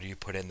that water you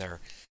put in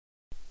there.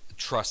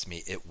 Trust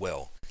me, it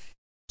will.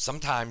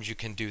 Sometimes you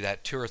can do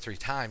that 2 or 3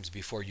 times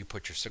before you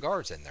put your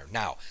cigars in there.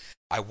 Now,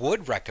 I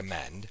would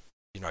recommend,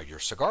 your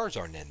cigars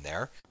aren't in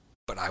there,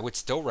 but I would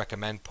still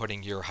recommend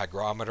putting your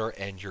hygrometer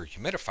and your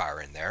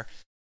humidifier in there.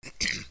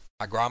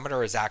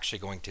 Hygrometer is actually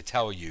going to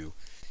tell you,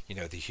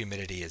 the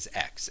humidity is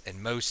X,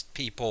 and most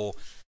people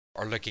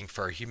are looking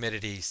for a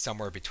humidity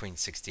somewhere between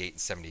 68 and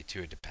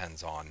 72. It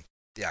depends on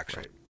the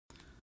actual. Right.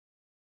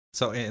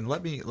 So, and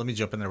let me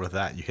jump in there with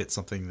that. You hit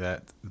something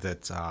that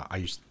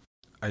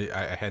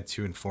I had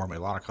to inform a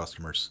lot of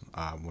customers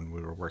when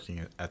we were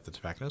working at the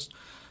tobacconist.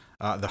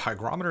 The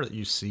hygrometer that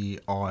you see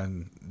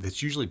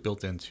that's usually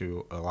built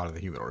into a lot of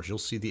the humidors. You'll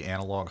see the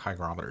analog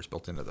hygrometers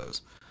built into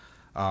those.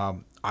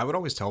 I would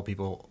always tell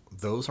people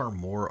those are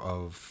more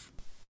of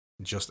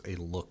just a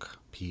look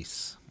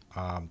piece.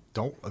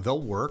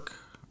 They'll work,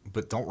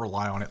 but don't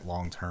rely on it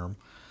long term.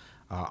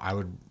 I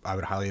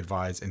would highly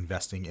advise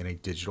investing in a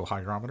digital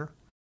hygrometer.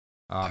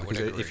 Because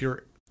if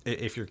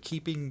you're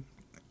keeping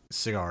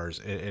cigars,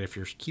 and if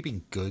you're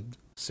keeping good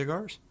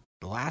cigars,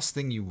 the last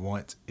thing you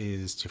want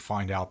is to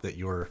find out that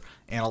your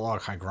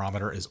analog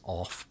hygrometer is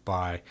off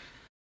by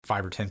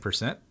 5 or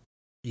 10%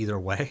 either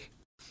way,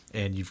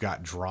 and you've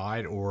got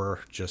dried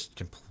or just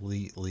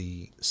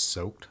completely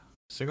soaked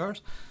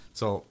cigars.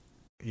 So,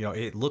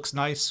 it looks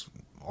nice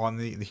on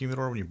the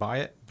humidor when you buy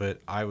it, but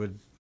I would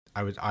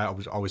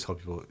always tell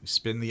people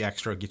spend the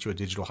extra, get you a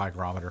digital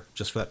hygrometer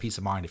just for that peace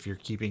of mind. If you're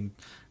keeping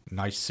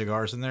nice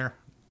cigars in there,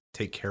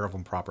 take care of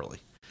them properly.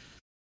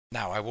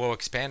 Now, I will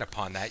expand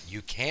upon that.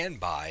 You can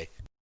buy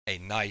a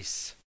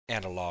nice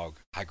analog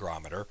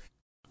hygrometer,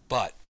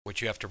 but what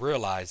you have to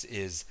realize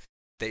is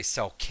they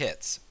sell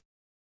kits.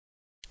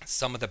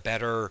 Some of the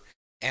better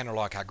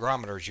analog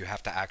hygrometers, you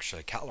have to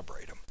actually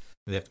calibrate them.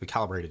 They have to be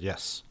calibrated,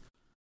 yes.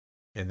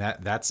 And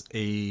that's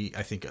I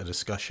think a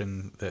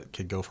discussion that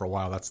could go for a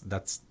while.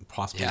 That's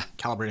possibly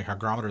calibrating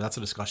hygrometer. That's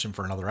a discussion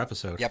for another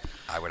episode. Yep,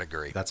 I would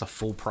agree. That's a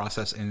full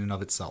process in and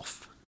of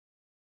itself.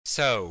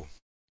 So,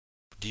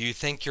 do you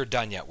think you're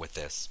done yet with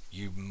this?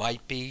 You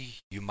might be,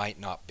 you might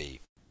not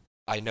be.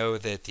 I know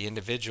that the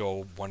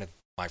individual, one of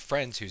my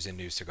friends who's a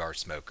new cigar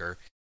smoker,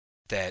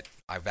 that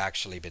I've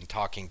actually been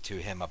talking to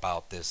him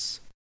about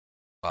this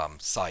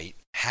site,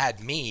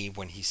 had me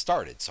when he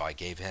started. So I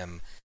gave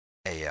him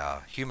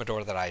a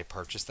humidor that I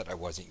purchased that I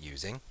wasn't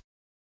using.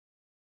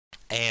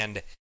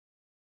 And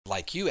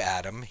like you,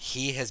 Adam,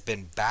 he has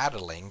been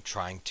battling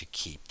trying to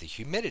keep the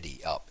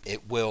humidity up.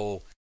 It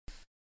will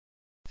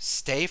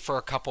stay for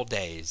a couple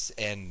days,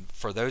 and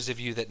for those of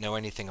you that know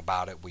anything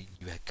about it,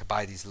 you could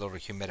buy these little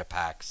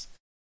humidipacks.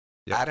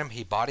 Yep. Adam,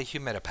 he bought a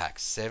humidipack,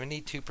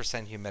 72%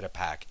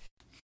 humidipack,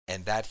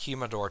 and that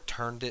humidor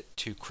turned it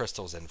to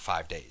crystals in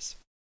 5 days.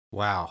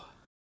 Wow.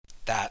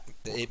 That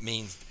it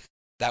means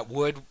that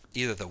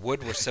either the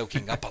wood was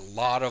soaking up a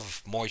lot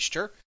of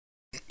moisture,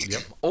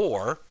 yep,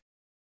 or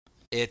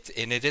it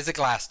is a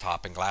glass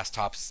top, and glass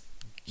tops,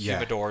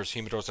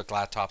 humidors are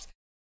glass tops.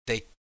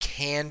 They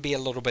can be a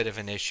little bit of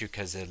an issue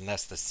because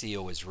unless the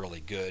seal is really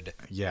good,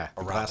 the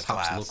glass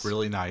tops look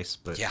really nice,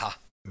 but yeah,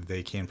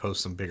 they can pose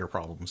some bigger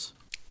problems.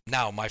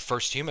 Now, my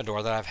first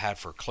humidor that I've had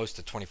for close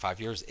to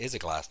 25 years is a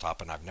glass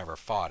top, and I've never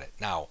fought it.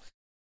 Now,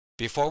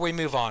 before we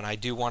move on, I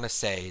do want to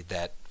say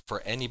that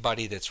for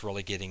anybody that's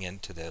really getting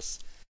into this,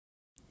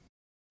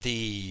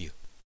 the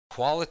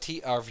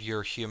quality of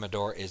your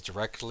humidor is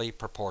directly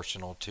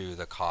proportional to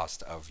the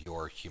cost of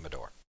your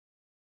humidor.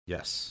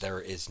 Yes. There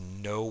is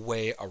no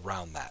way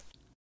around that.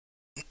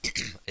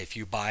 If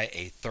you buy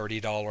a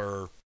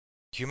 $30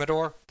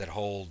 humidor that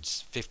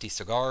holds 50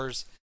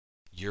 cigars,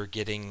 you're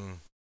getting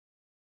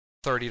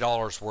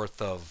 $30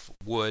 worth of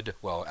wood.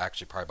 Well,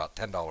 actually, probably about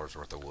 $10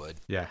 worth of wood.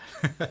 Yeah.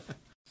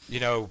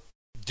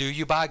 Do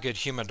you buy a good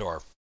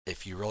humidor?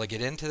 If you really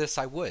get into this,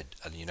 I would.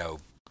 And,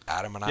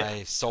 Adam and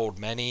I sold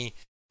many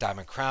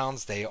Diamond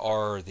Crowns. They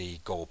are the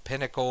Gold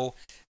Pinnacle.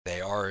 They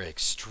are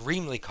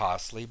extremely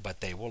costly,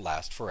 but they will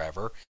last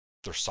forever.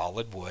 They're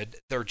solid wood.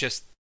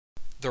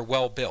 They're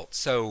well built.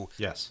 So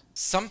yes,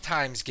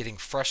 sometimes getting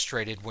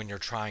frustrated when you're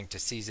trying to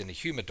season a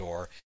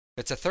humidor.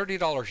 If it's a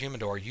 $30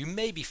 humidor, you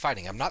may be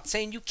fighting. I'm not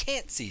saying you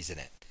can't season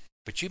it,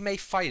 but you may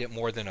fight it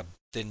more than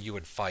you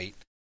would fight,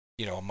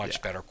 a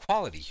much better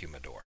quality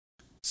humidor.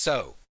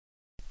 So,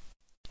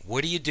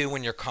 what do you do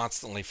when you're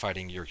constantly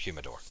fighting your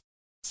humidor?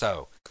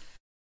 So,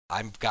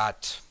 I've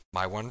got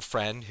my one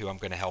friend who I'm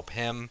going to help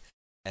him,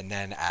 and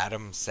then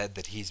Adam said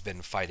that he's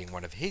been fighting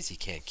one of his. He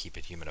can't keep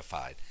it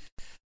humidified.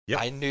 Yep.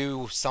 I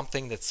knew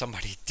something that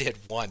somebody did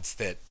once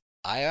that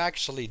I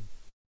actually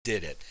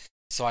did it.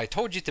 So I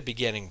told you at the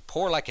beginning,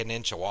 pour like an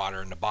inch of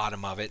water in the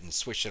bottom of it and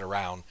swish it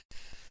around.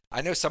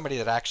 I know somebody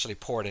that actually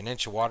poured an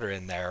inch of water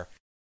in there,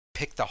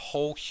 picked the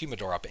whole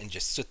humidor up, and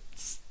just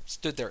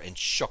stood there and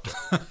shook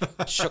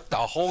it. Shook the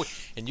whole,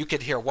 and you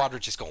could hear water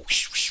just going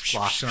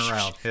splashing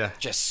around. Yeah,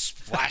 just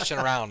splashing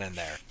around in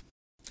there.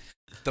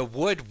 The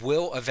wood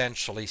will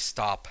eventually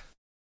stop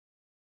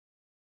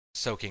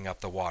soaking up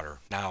the water.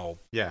 Now,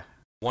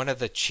 one of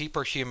the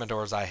cheaper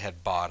humidors I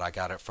had bought, I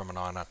got it from an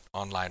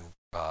online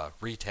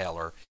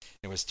retailer.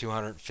 It was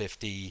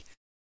 250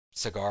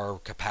 cigar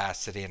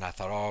capacity, and I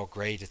thought, oh,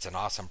 great, it's an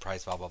awesome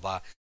price, blah, blah,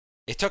 blah.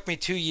 It took me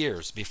 2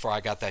 years before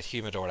I got that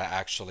humidor to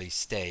actually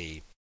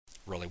stay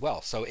really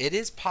well. So it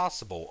is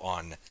possible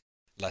on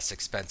less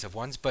expensive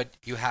ones, but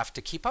you have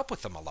to keep up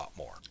with them a lot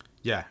more.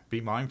 Yeah, be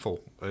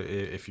mindful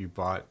if you,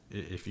 I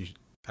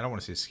don't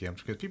want to say scams,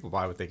 because people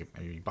buy what they can,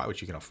 you buy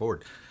what you can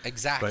afford.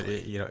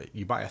 Exactly. But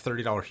you buy a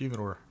 $30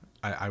 humidor,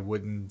 I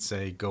wouldn't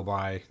say go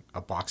buy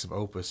a box of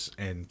Opus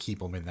and keep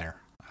them in there.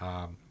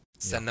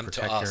 Send them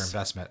to us. Protect your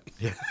investment.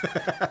 Yeah.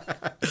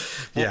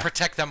 We'll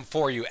protect them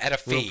for you at a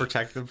fee. We'll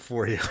protect them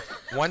for you.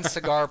 One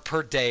cigar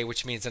per day,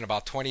 which means in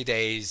about 20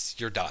 days,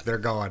 you're done. They're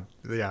gone.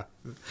 Yeah.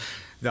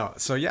 No,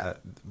 so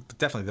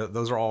definitely.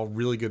 Those are all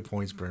really good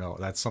points, Bruno.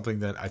 That's something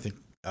that I think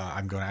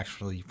I'm going to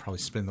actually probably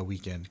spend the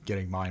weekend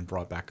getting mine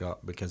brought back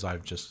up, because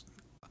I've just,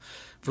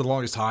 for the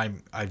longest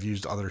time, I've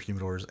used other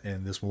humidors,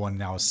 and this one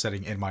now is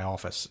sitting in my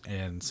office,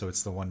 and so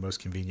it's the one most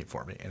convenient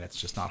for me, and it's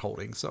just not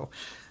holding. So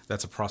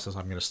that's a process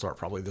I'm going to start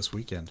probably this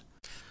weekend.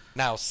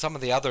 Now, some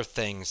of the other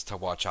things to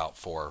watch out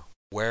for.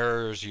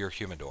 Where's your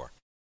humidor?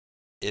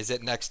 Is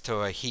it next to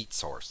a heat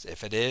source?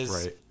 If it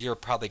is, you're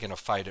probably going to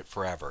fight it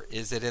forever.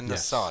 Is it in the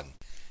sun?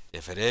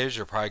 If it is,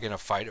 you're probably going to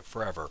fight it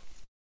forever.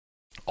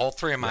 All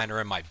three of mine are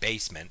in my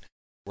basement,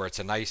 where it's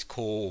a nice,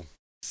 cool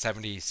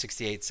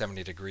 68,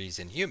 70 degrees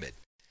and humid.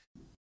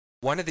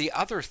 One of the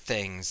other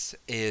things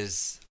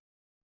is,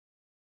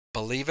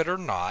 believe it or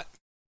not,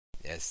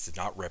 it's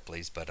not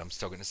Ripley's, but I'm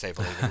still going to say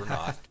believe it or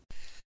not,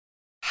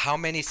 how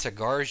many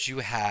cigars you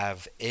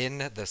have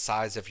in the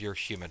size of your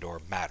humidor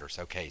matters.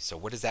 Okay, so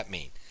what does that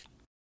mean?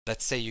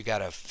 Let's say you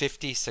got a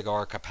 50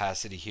 cigar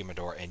capacity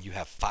humidor and you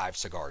have 5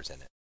 cigars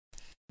in it.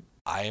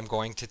 I am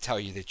going to tell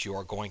you that you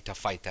are going to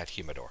fight that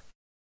humidor.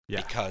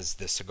 Because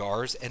the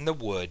cigars and the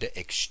wood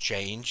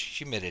exchange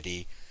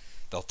humidity.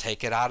 They'll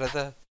take it out of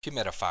the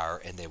humidifier,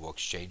 and they will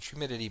exchange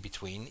humidity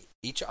between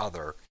each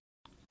other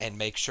and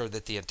make sure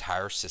that the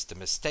entire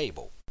system is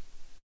stable.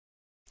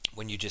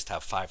 When you just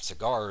have 5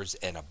 cigars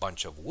and a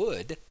bunch of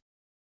wood,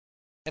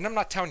 and I'm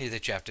not telling you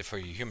that you have to fill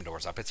your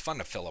humidors up. It's fun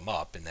to fill them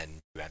up, and then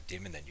you empty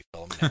them, and then you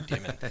fill them and empty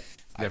them. And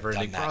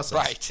never-ending process.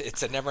 Right.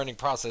 It's a never-ending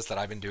process that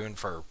I've been doing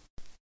for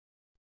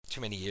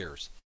too many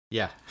years.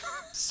 Yeah.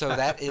 So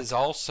that is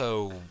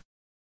also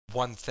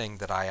one thing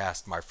that I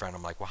asked my friend.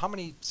 I'm like, well, how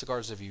many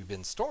cigars have you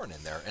been storing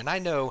in there? And I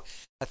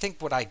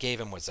think what I gave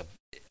him was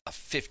a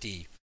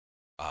 50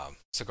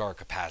 cigar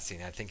capacity.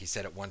 And I think he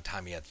said at one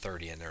time he had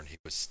 30 in there and he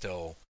was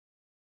still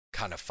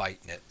kind of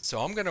fighting it.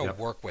 So I'm going to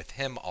work with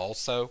him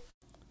also.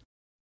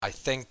 I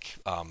think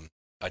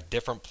a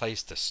different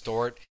place to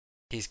store it.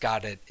 He's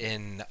got it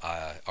in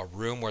a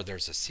room where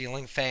there's a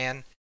ceiling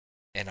fan,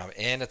 and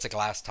it's a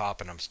glass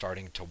top, and I'm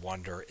starting to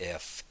wonder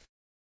if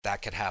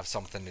that could have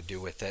something to do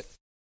with it.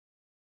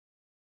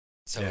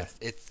 So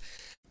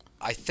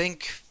I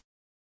think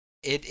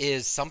it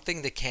is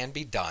something that can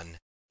be done.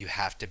 You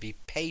have to be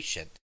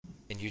patient,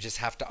 and you just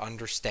have to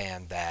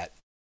understand that.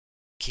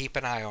 Keep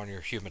an eye on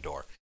your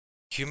humidor.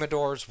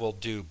 Humidors will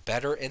do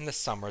better in the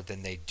summer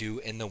than they do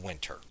in the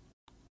winter.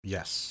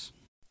 Yes.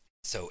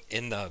 So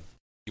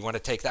you want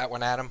to take that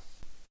one, Adam?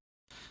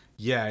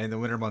 Yeah, in the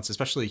winter months,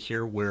 especially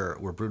here where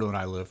Bruno and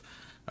I live,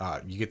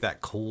 you get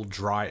that cold,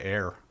 dry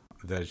air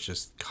that is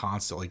just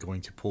constantly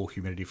going to pull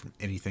humidity from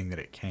anything that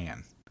it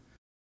can.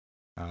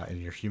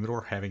 In your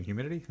humidor, having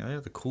humidity,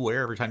 the cool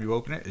air every time you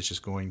open it is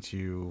just going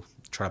to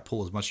try to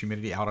pull as much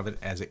humidity out of it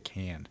as it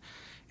can.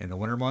 In the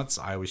winter months,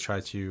 I always try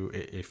to,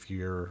 if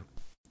you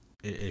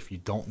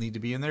don't need to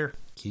be in there,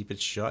 keep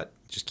it shut.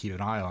 Just keep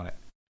an eye on it.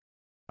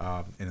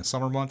 In the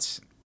summer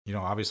months,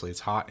 obviously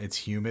it's hot, it's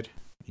humid.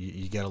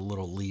 You get a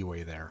little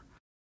leeway there.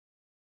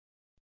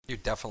 You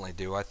definitely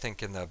do. I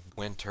think in the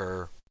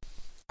winter,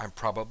 I'm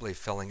probably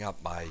filling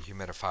up my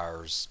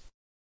humidifiers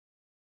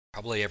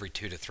probably every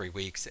 2 to 3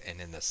 weeks,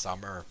 and in the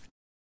summer,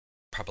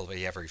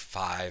 probably every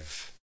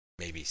 5,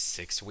 maybe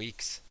 6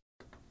 weeks,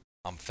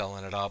 I'm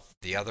filling it up.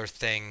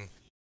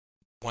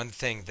 One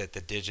thing that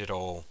the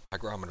digital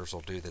hygrometers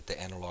will do that the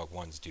analog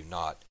ones do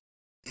not,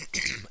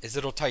 is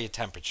it'll tell you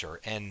temperature.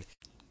 And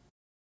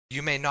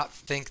you may not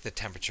think the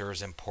temperature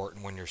is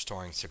important when you're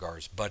storing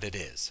cigars, but it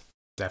is.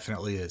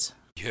 Definitely is.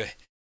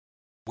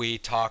 We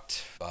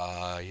talked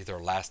either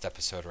last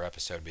episode or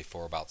episode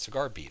before about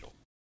cigar beetle.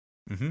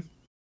 Mm-hmm.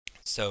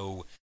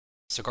 So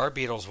cigar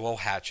beetles will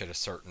hatch at a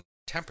certain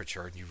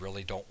temperature, and you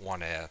really don't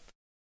want to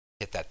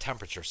hit that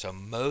temperature. So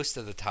most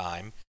of the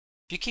time,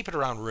 if you keep it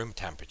around room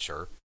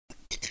temperature,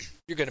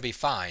 you're going to be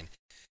fine.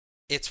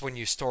 It's when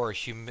you store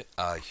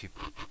I can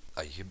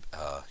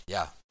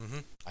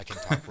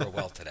talk real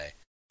well today.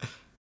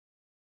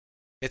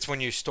 It's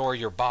when you store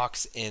your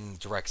box in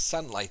direct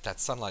sunlight. That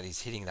sunlight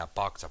is heating that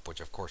box up,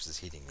 which of course is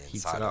heating the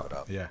inside of it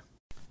up. Yeah.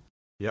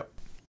 Yep.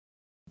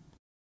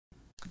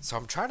 So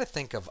I'm trying to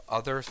think of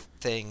other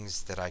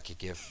things that I could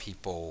give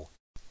people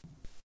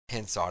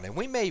hints on. And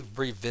we may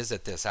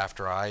revisit this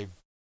after I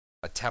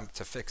attempt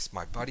to fix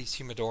my buddy's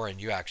humidor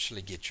and you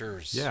actually get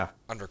yours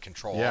under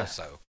control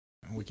also.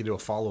 We could do a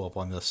follow-up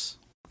on this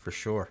for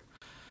sure.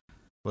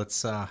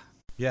 Let's I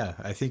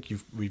think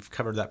we've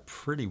covered that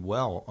pretty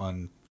well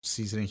on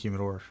seasoning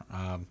humidor.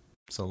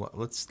 So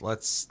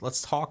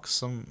let's talk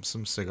some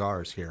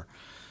cigars here.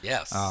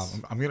 Yes.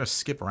 I'm going to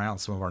skip around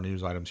some of our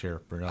news items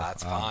here, Bruno.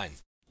 That's fine.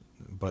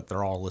 But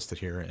they're all listed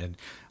here, and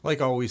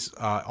like always,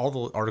 all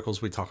the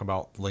articles we talk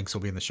about, links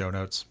will be in the show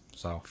notes.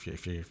 So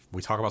if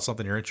we talk about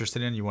something you're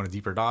interested in, you want a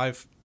deeper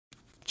dive,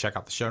 check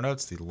out the show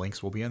notes. The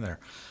links will be in there.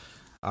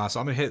 So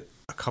I'm gonna hit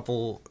a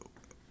couple.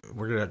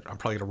 I'm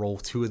probably gonna roll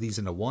 2 of these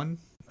into one,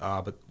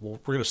 but we're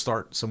gonna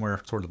start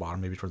somewhere toward the bottom,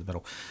 maybe toward the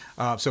middle.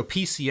 So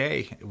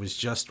PCA was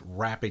just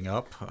wrapping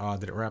up.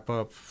 Did it wrap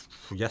up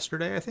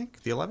yesterday? I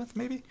think the 11th,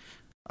 maybe.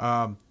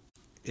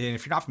 And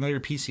if you're not familiar,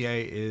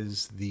 PCA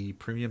is the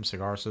Premium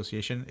Cigar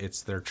Association.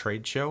 It's their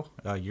trade show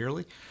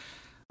yearly.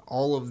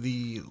 All of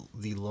the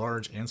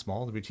large and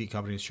small, the boutique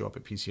companies show up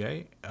at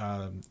PCA,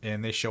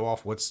 and they show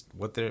off what's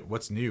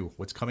new,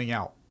 what's coming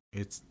out.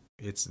 It's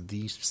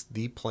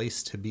the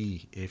place to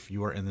be if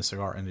you are in the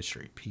cigar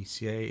industry.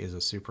 PCA is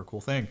a super cool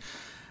thing,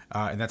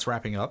 and that's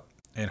wrapping up.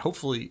 And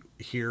hopefully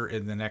here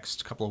in the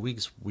next couple of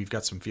weeks, we've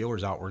got some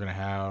feelers out. We're going to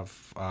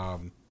have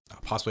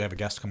possibly have a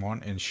guest come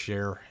on and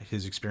share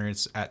his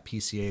experience at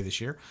PCA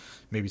this year.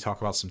 Maybe talk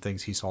about some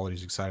things he saw that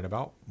he's excited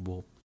about.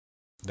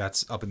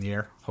 That's up in the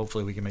air.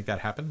 Hopefully we can make that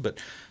happen. But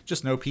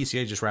just know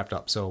PCA just wrapped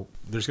up. So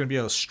there's going to be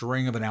a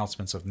string of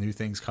announcements of new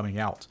things coming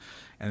out.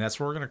 And that's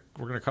where we're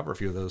going to cover a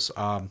few of those.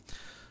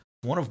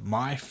 One of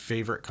my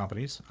favorite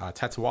companies,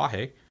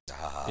 Tatuaje,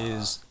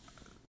 is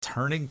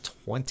turning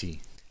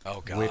 20.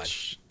 Oh, God.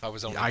 Which I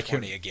was only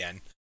 20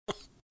 again.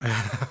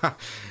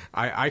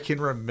 I can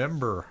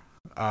remember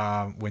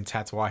when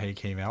Tatuaje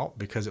came out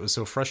because it was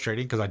so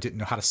frustrating because I didn't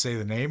know how to say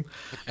the name.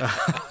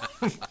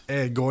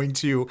 And going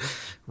to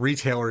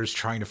retailers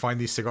trying to find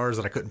these cigars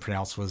that I couldn't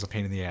pronounce was a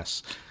pain in the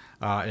ass.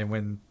 And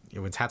when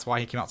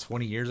Tatuaje came out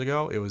 20 years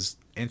ago, it was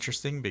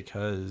interesting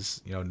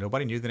because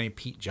nobody knew the name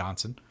Pete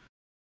Johnson.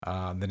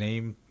 The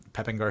name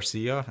Pepin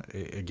Garcia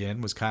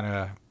again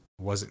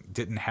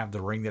didn't have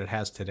the ring that it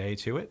has today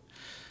to it.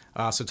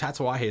 So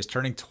Tatuaje is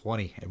turning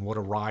 20, and what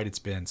a ride it's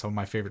been. Some of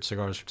my favorite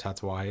cigars from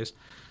Tatuajes.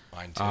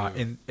 Mine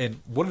too.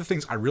 And one of the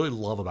things I really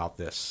love about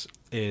this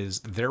is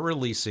they're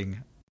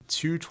releasing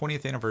 2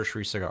 20th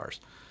anniversary cigars.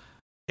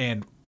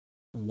 And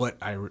what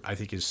I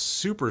think is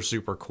super,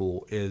 super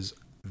cool is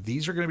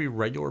these are going to be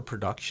regular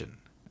production.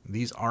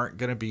 These aren't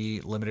going to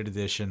be limited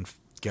edition,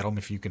 get them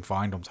if you can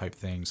find them type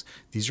things.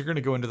 These are going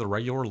to go into the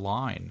regular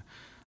line,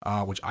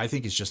 which I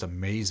think is just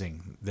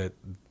amazing that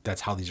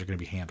that's how these are going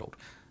to be handled.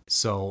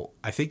 So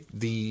I think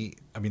they're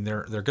going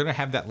to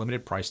have that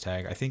limited price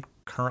tag. I think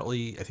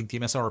currently, the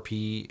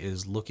MSRP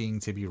is looking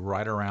to be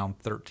right around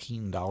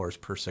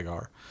 $13 per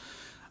cigar.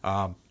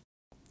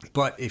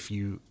 But if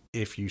you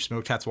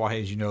smoke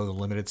Tatuajes, you know the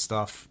limited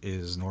stuff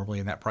is normally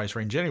in that price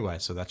range anyway,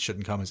 so that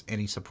shouldn't come as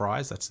any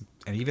surprise.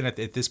 And even at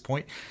this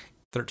point,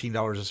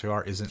 $13 a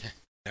cigar isn't.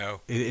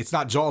 No, it's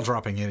not jaw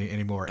dropping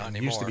anymore. Not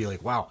It used to be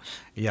like, wow,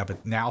 yeah,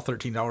 but now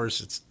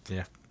 $13, it's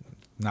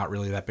not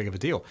really that big of a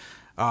deal.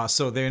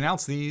 So they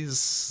announced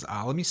these.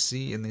 Let me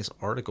see in this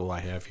article I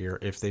have here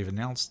if they've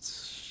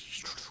announced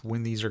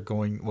when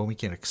we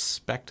can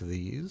expect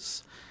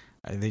these.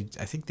 I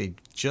think they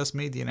just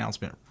made the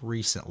announcement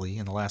recently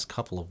in the last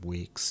couple of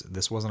weeks.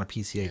 This wasn't a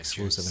PCA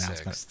exclusive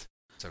announcement.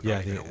 So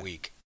not even a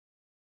week.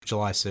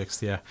 July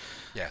 6th, yeah.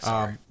 Yeah,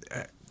 sorry.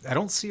 I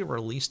don't see a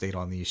release date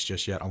on these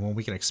just yet on when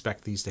we can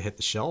expect these to hit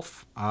the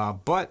shelf.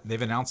 But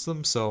they've announced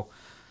them, so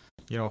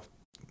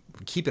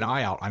keep an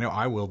eye out. I know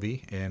I will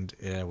be, and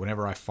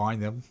whenever I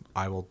find them,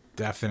 I will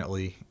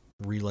definitely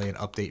relay an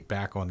update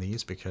back on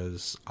these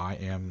because I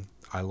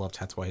love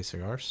Tatuaje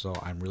cigars, so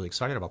I'm really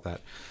excited about that.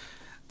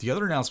 The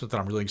other announcement that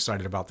I'm really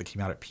excited about that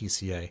came out at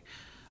PCA,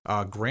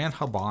 Gran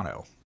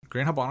Habano.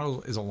 Gran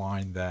Habano is a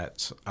line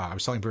that I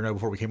was telling Bruno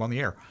before we came on the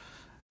air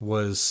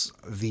was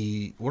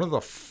one of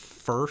the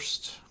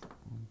first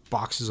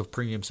boxes of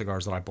premium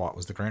cigars that I bought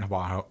was the Gran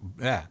Habano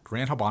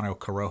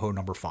Corojo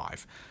number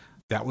 5.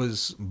 That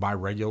was my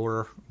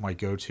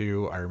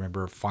go-to. I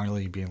remember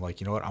finally being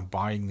like, you know what, I'm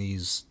buying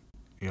these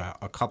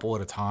a couple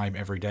at a time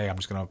every day. I'm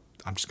just gonna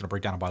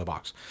break down and buy the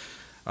box.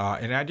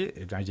 And I did,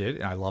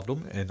 and I loved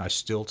them, and I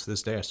still, to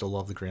this day, I still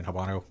love the Gran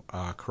Habano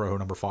Corojo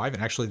number 5.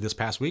 And actually, this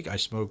past week, I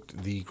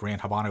smoked the Gran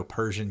Habano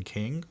Persian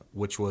King,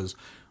 which was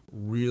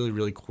really,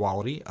 really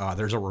quality.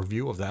 There's a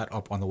review of that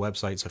up on the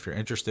website, so if you're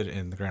interested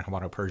in the Gran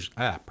Habano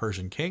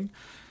Persian King,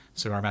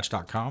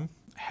 CigarMatch.com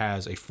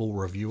has a full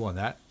review on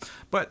that.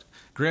 But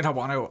Gran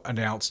Habano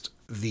announced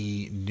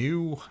the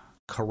new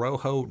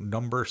Corojo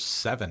number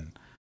 7.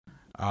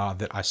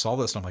 That I saw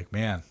this, and I'm like,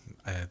 man,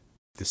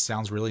 this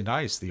sounds really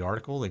nice. The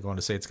article, they go on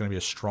to say it's going to be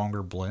a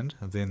stronger blend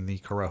than the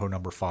Corojo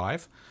number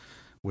 5,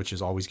 which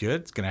is always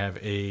good. It's going to have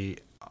a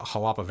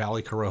Jalapa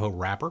Valley Corojo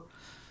wrapper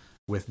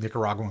with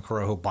Nicaraguan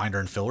Corojo binder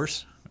and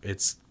fillers.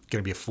 It's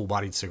going to be a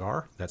full-bodied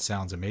cigar. That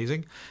sounds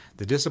amazing.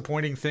 The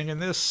disappointing thing in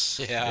this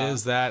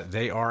is that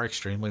they are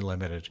extremely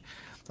limited.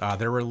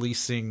 They're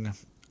releasing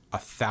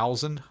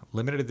 1,000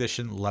 limited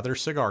edition leather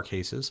cigar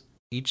cases.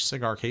 Each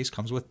cigar case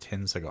comes with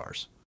 10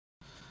 cigars.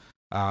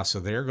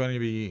 So they're going to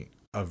be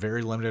a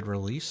very limited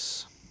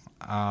release,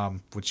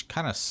 which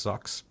kind of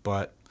sucks,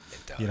 but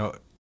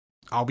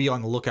I'll be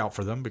on the lookout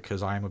for them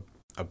because I'm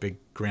a big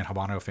Gran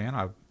Habano fan.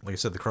 Like I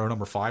said, the Corojo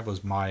number 5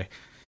 was my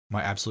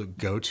absolute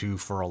go-to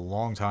for a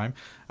long time,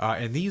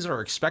 and these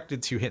are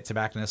expected to hit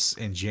tobacconists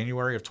in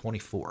January of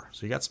 24.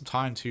 So you got some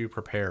time to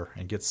prepare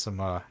and get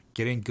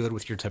in good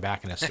with your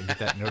tobacconist and get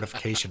that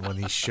notification when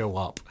these show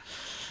up.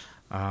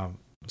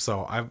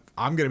 So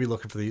I'm going to be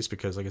looking for these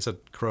because, like I said,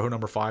 Corojo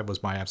number 5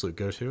 was my absolute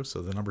go-to.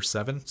 So the number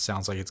 7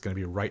 sounds like it's going to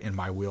be right in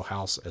my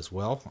wheelhouse as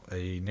well.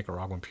 A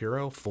Nicaraguan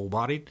Puro,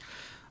 full-bodied,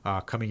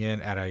 coming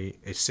in at a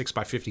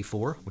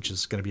 6x54, which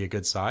is going to be a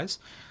good size.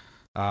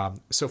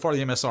 So far,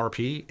 the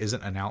MSRP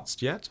isn't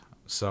announced yet.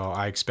 So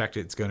I expect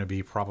it's going to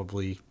be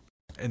probably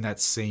in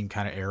that same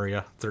kind of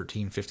area,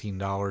 $13,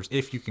 $15,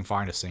 if you can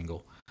find a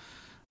single.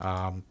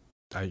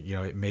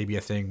 It may be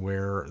a thing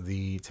where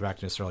the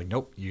tobacconists are like,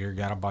 nope, you're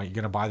gonna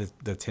buy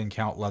the 10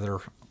 count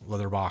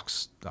leather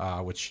box,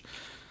 which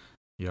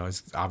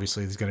is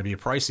obviously is going to be a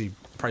pricey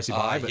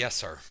buy. But, yes,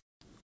 sir.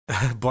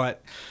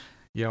 But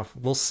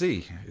we'll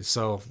see.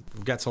 So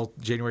we've got till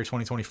January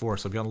 2024.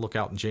 So be on the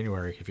lookout in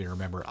January if you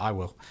remember. I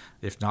will.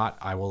 If not,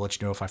 I will let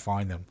you know if I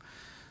find them.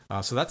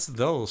 So that's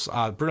those.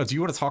 Bruno, do you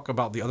want to talk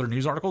about the other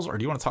news articles, or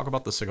do you want to talk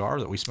about the cigar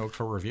that we smoked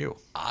for review?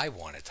 I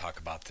want to talk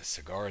about the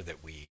cigar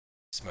that we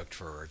smoked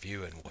for a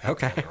review, and we'll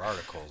have other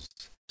articles.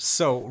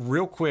 So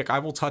real quick, I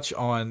will touch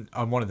on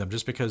one of them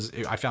just because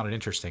I found it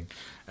interesting.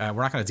 We're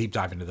not going to deep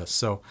dive into this.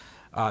 So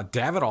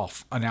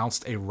Davidoff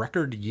announced a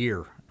record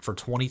year for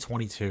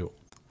 2022.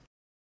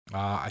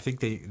 I think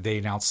they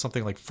announced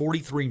something like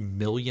 43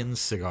 million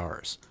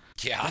cigars.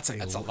 Yeah, that's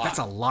a lot. That's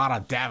a lot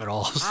of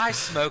Davidoffs. I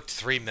smoked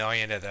 3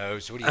 million of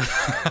those. What are you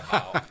talking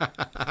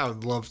about? I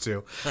would love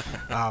to.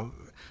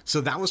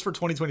 So that was for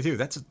 2022.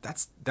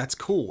 That's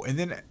cool. And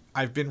then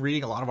I've been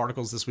reading a lot of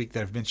articles this week that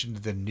have mentioned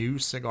the new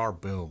cigar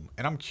boom.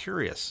 And I'm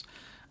curious,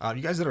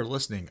 you guys that are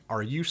listening,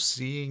 are you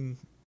seeing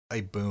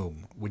a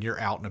boom when you're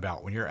out and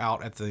about, when you're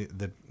out at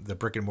the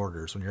brick and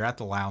mortars, when you're at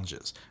the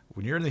lounges,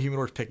 when you're in the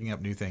humidors picking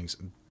up new things?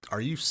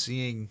 Are you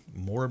seeing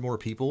more and more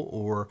people,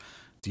 or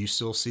do you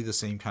still see the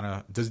same kind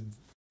of...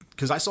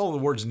 Because I saw the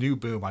words new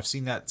boom. I've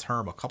seen that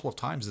term a couple of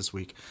times this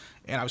week,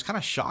 and I was kind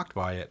of shocked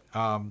by it.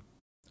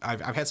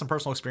 I've had some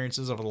personal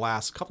experiences over the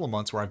last couple of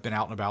months where I've been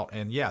out and about,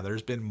 and yeah,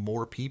 there's been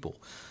more people.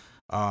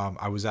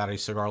 I was at a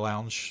cigar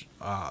lounge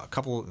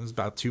it was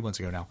about 2 months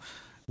ago now,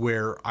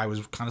 where I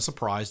was kind of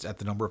surprised at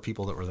the number of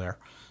people that were there.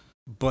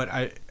 But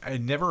I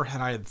never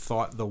had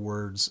thought the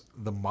words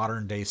 "the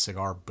modern day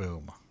cigar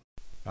boom."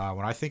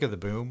 When I think of the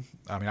boom,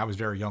 I mean, I was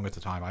very young at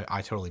the time.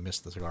 I totally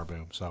missed the cigar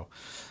boom. So,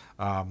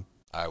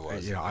 I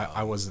was.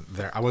 I wasn't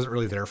there. I wasn't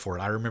really there for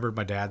it. I remember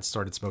my dad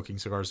started smoking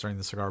cigars during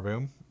the cigar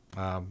boom,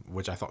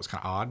 which I thought was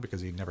kind of odd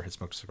because he never had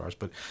smoked cigars.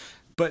 But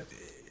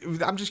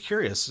I'm just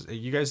curious.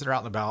 You guys that are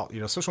out and about,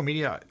 social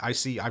media.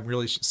 I'm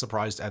really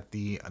surprised at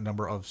the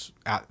number of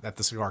at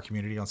the cigar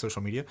community on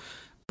social media.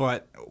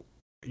 But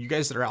you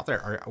guys that are out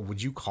there,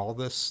 would you call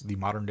this the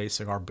modern day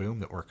cigar boom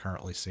that we're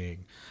currently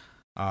seeing?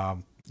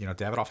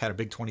 Davidoff had a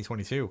big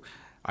 2022.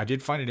 I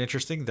did find it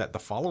interesting that the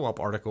follow-up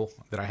article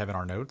that I have in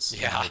our notes,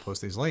 and I'll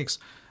post these links,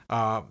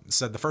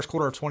 said the first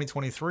quarter of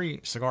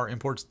 2023 cigar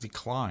imports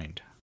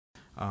declined.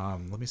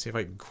 Let me see if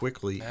I can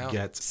quickly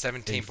get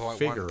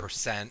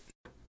 17.1%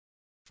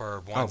 for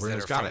ones that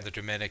are from the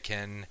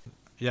Dominican.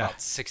 Yeah, about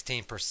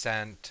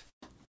 16%,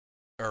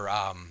 or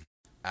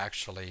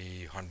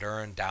actually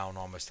Honduran down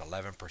almost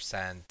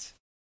 11%.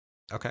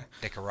 Okay,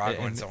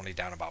 Nicaraguan's only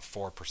down about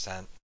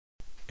 4%.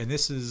 And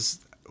this is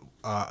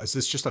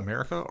this just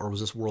America or was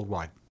this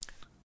worldwide?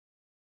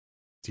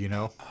 Do you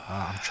know?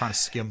 I'm trying to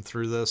skim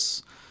through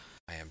this.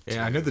 I am. And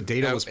I know the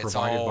data was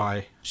provided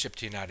by shipped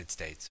to United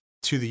States.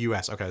 To the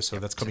U.S. Okay, so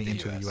that's coming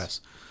into the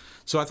U.S.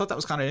 So I thought that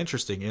was kind of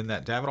interesting in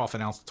that Davidoff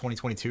announced the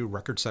 2022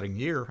 record-setting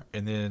year,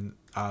 and then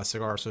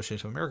Cigar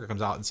Association of America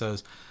comes out and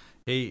says,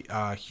 "Hey,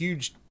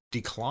 huge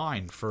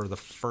decline for the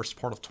first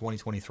part of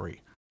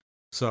 2023."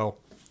 So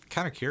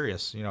kind of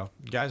curious,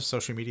 guys,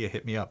 social media,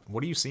 hit me up.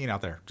 What are you seeing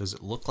out there? Does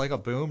it look like a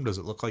boom? Does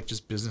it look like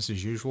just business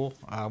as usual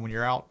when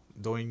you're out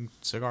doing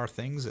cigar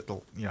things at the,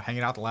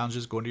 hanging out at the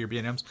lounges, going to your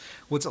B&Ms?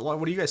 What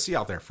do you guys see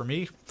out there? For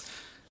me,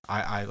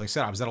 I like I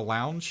said, I was at a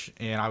lounge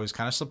and I was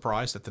kind of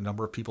surprised at the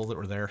number of people that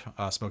were there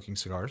smoking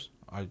cigars.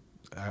 I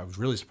was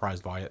really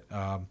surprised by it,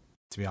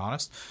 to be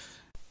honest.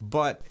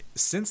 But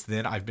since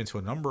then, I've been to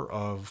a number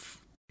of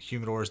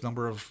humidors,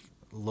 number of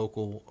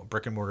local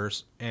brick and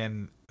mortars,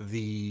 and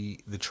the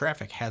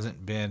traffic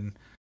hasn't been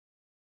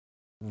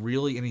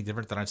really any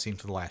different than I've seen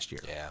for the last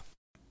year. Yeah.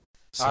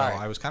 So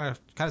I was kind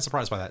of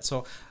surprised by that.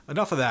 So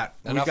enough of that.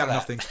 We've got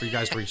enough things for you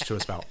guys to reach to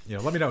us about.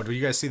 Let me know. Do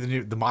you guys see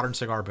the modern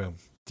cigar boom?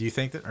 Do you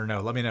think that or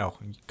no? Let me know.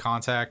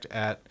 Contact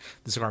at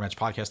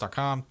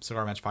thecigarmatchpodcast.com,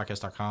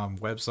 cigarmatchpodcast.com,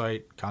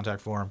 website,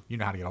 contact form. You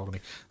know how to get hold of me.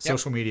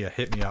 Social media,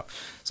 hit me up.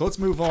 So let's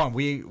move on.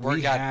 We're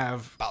going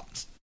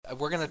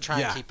to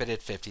try and keep it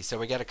at 50, so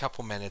we got a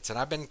couple minutes, and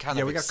I've been kind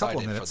of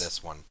excited for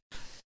this one.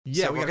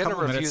 Yeah, so we got a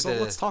couple minutes, so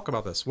let's talk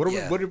about this.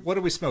 What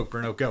did we smoke,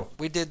 Bruno? Go.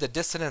 We did the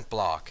Dissonant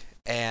Block,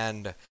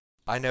 and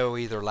I know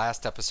either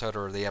last episode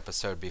or the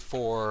episode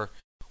before,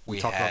 we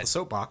talked about the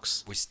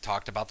soapbox. We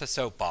talked about the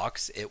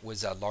soapbox. It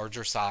was a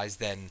larger size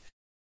than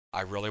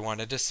I really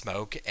wanted to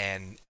smoke,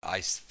 and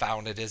I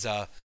found it as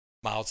a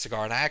mild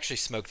cigar, and I actually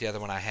smoked the other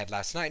one I had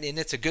last night, and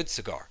it's a good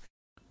cigar.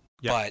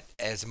 Yep. But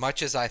as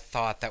much as I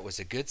thought that was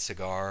a good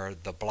cigar,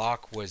 the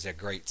block was a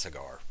great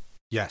cigar.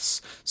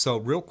 Yes. So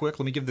real quick,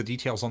 let me give the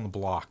details on the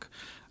block.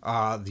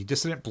 The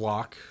Dissonant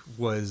Block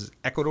was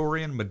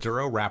Ecuadorian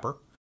Maduro wrapper,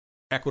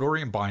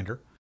 Ecuadorian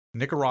binder,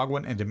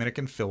 Nicaraguan and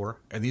Dominican filler,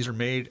 and these are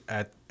made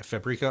at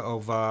Fabrica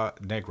of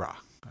Negra.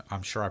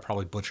 I'm sure I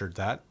probably butchered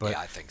that, but yeah,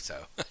 I think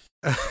so.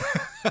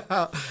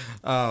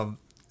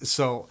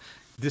 So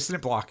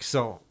Dissonant Block.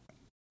 So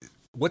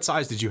what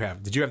size did you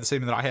have? Did you have the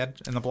same that I had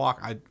in the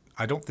block?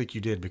 I don't think you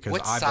did because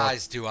what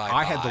size do I buy?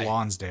 I had the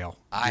Lonsdale.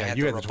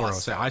 You had the Toro.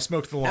 So I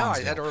smoked the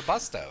Lonsdale. No, I had a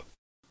Robusto.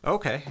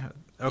 Okay.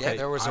 Yeah,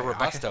 there was a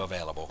Robusto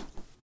available.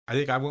 I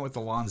think I went with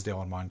the Lonsdale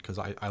on mine because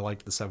I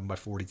liked the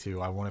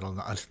 7x42. I wanted a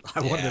nice,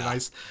 I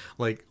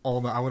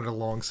wanted a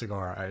long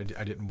cigar. I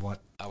didn't want.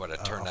 I would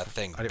have turned that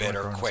thing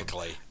bitter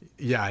quickly.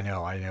 Yeah, I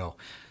know.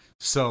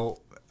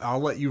 So I'll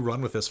let you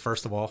run with this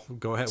first of all.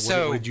 Go ahead.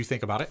 What did you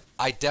think about it?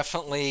 I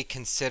definitely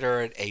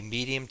consider it a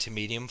medium to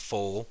medium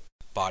full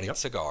bodied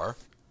cigar.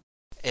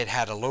 It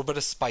had a little bit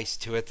of spice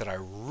to it that I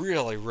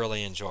really,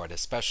 really enjoyed,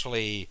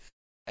 especially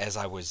as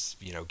I was,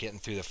 getting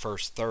through the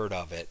first third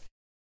of it.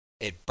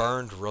 It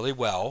burned really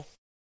well.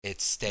 It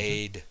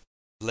stayed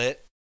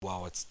lit.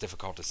 Well, it's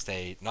difficult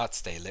to not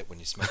stay lit when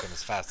you smoke them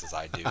as fast as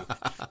I do.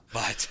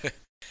 But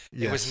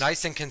it was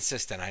nice and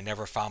consistent. I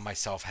never found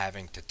myself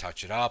having to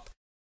touch it up.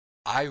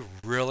 I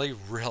really,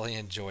 really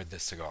enjoyed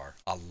this cigar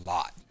a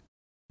lot.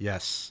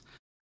 Yes.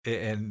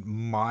 And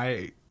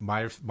my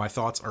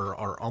thoughts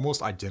are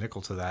almost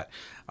identical to that.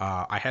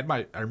 I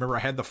remember I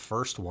had the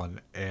first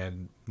one,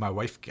 and my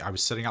wife. I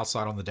was sitting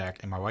outside on the deck,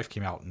 and my wife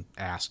came out and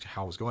asked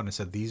how it was going, and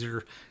said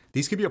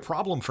these could be a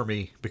problem for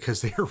me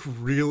because they're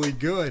really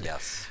good.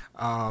 Yes.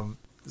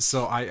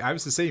 So I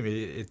was the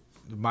same.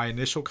 My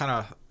initial kind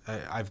of.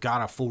 I've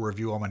got a full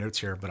review on my notes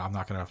here, but I'm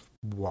not going to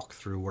walk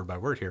through word by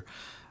word here.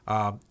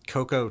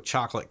 Cocoa,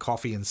 chocolate,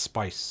 coffee, and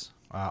spice.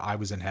 I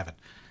was in heaven.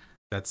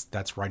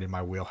 That's right in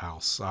my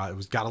wheelhouse. It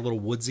was got a little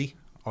woodsy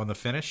on the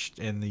finish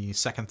in the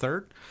second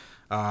third.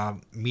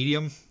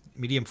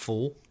 Medium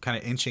full, kind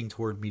of inching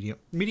toward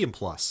medium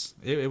plus.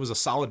 It was a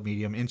solid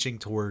medium, inching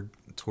toward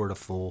a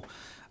full,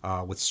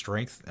 with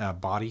strength,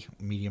 body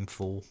medium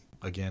full.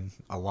 Again,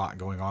 a lot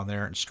going on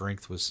there, and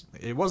strength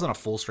it wasn't a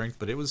full strength,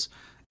 but it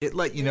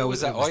let you know it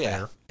was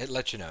there. It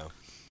let you know.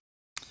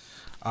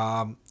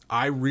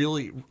 I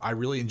really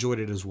enjoyed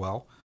it as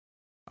well.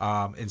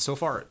 And so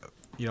far,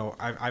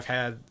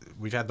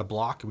 we've had the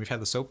block and we've had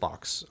the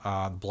soapbox.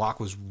 The block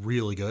was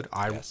really good.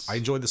 I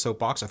enjoyed the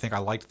soapbox. I think I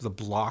liked the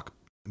block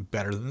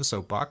better than the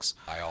soapbox.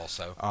 I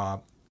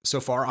also. So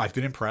far, I've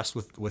been impressed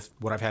with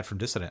what I've had from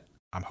Dissonant.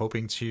 I'm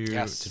hoping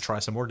to try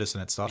some more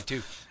Dissonant stuff. Me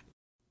too.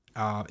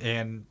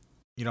 And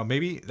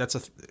maybe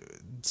that's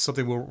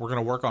something we're going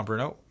to work on,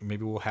 Bruno.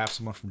 Maybe we'll have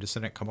someone from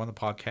Dissonant come on the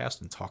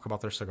podcast and talk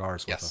about their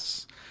cigars with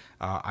us.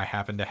 I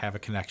happen to have a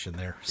connection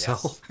there, so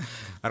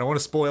I don't want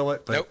to spoil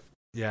it, but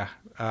yeah.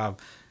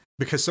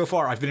 Because so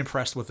far I've been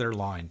impressed with their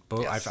line.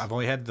 Both I've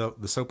only had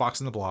the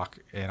soapbox and the block,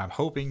 and I'm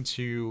hoping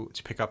to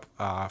pick up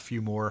a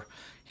few more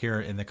here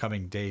in the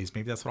coming days.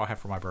 Maybe that's what I'll have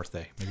for my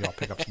birthday. Maybe I'll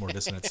pick up some more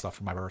Dissonant stuff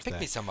for my birthday.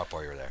 Pick me some up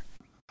while you're there.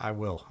 I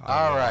will.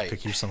 All right. I'll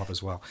pick you some up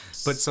as well.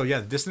 But so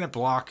yeah, the Dissonant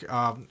block.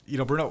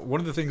 Bruno, one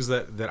of the things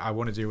that I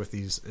want to do with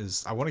these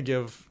is I want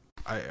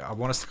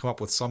us to come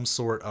up with some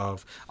sort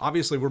of.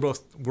 Obviously, we're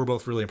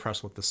both really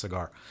impressed with the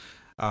cigar.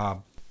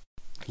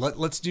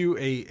 Let's do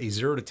a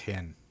 0 to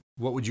 10.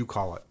 What would you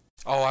call it?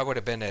 Oh, I would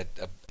have been at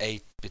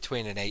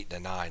between an 8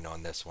 and a 9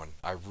 on this one.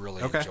 I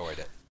really enjoyed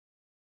it.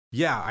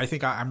 Yeah, I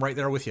think I'm right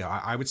there with you.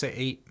 I would say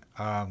 8.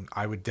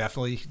 I would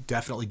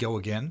definitely go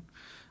again.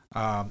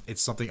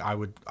 It's something I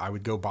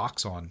would go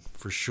box on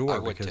for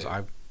sure, because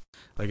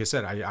like I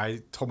said,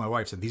 I told my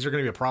wife that these are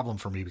going to be a problem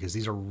for me because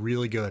these are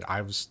really good.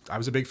 I was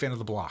a big fan of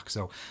the block.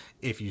 So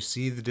if you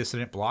see the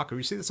Dissonant block or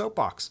you see the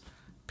soapbox,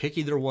 pick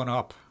either one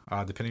up,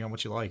 depending on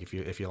what you like.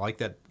 If you like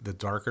the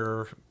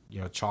darker,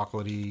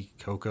 chocolatey,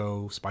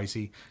 cocoa,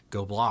 spicy,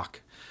 go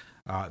block.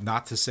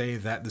 Not to say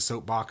that the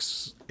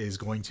soapbox is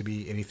going to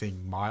be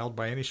anything mild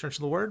by any stretch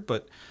of the word,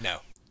 but no,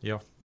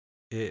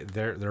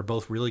 they're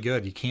both really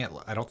good.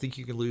 I don't think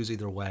you can lose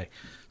either way.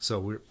 So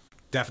we're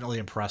definitely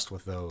impressed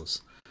with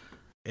those.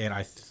 And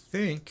I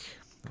think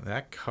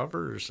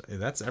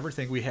that's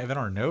everything we have in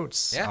our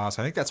notes. Yeah.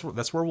 So I think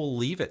that's where we'll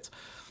leave it.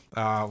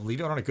 Leave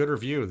it on a good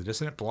review. The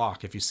Dissonant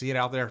block. If you see it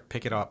out there,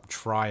 pick it up,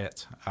 try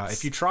it.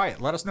 If you try it,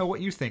 let us know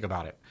what you think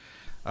about it.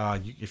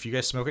 If you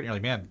guys smoke it and you're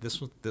like, man,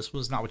 this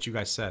was not what you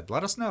guys said,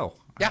 let us know.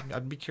 Yeah.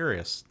 I'd be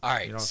curious. All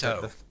right.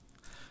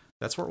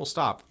 That's where we'll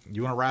stop.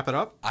 You want to wrap it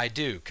up? I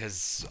do,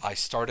 because I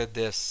started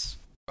this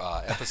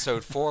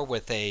episode 4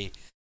 with a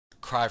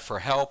cry for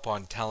help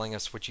on telling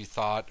us what you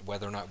thought,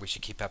 whether or not we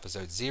should keep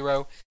episode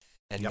 0.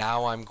 And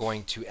now I'm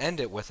going to end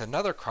it with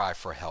another cry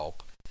for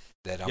help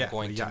that I'm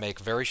going to make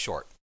very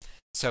short.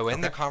 So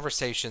in the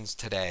conversations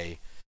today,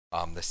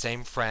 the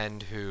same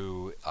friend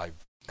who I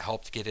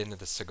helped get into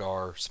the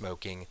cigar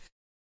smoking,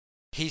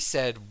 he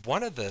said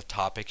one of the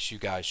topics you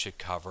guys should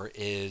cover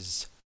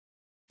is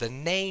the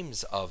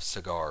names of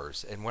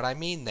cigars. And what I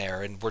mean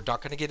there, and we're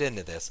not going to get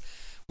into this,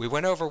 we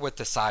went over what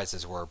the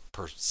sizes were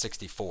per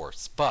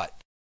 64s,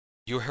 but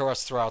you hear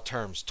us throw out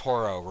terms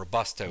Toro,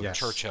 Robusto,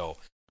 Churchill.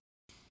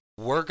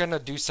 We're gonna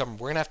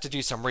have to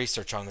do some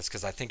research on this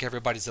because I think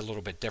everybody's a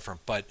little bit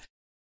different. But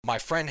my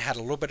friend had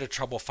a little bit of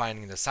trouble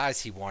finding the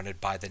size he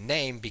wanted by the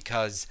name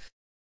because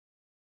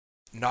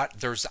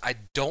I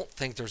don't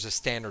think there's a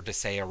standard to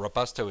say a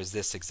Robusto is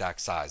this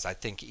exact size. I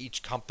think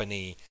each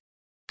company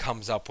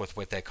comes up with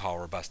what they call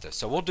Robusto.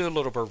 So we'll do a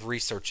little bit of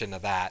research into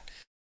that.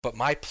 But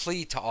my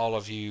plea to all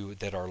of you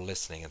that are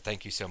listening, and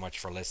thank you so much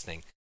for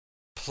listening,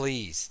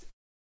 please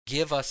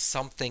give us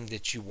something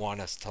that you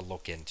want us to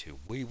look into.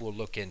 We will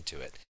look into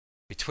it.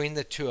 Between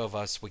the two of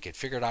us, we could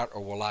figure it out,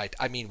 or we'll lie.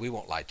 We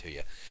won't lie to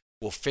you.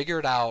 We'll figure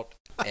it out,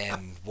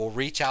 and we'll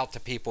reach out to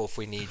people if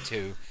we need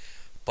to.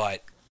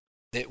 But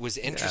it was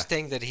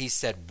interesting that he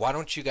said, why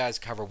don't you guys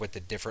cover what the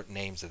different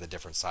names of the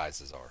different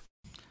sizes are?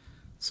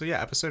 So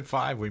yeah, episode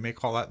 5, we may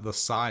call that the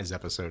size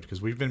episode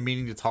because we've been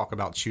meaning to talk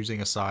about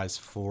choosing a size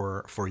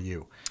for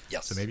you.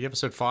 Yes. So maybe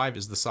episode 5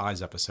 is the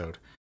size episode.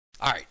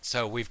 All right.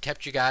 So we've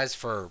kept you guys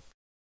for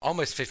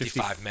almost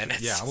 55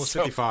 minutes. Yeah, almost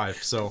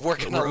 55. So we're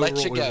going to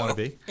let you go. We want to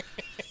be.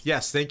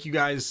 Yes, thank you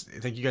guys.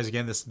 Thank you guys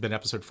again. This has been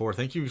episode 4.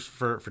 Thank you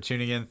for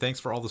tuning in. Thanks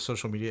for all the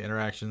social media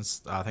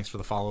interactions. Thanks for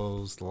the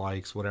follows, the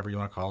likes, whatever you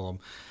want to call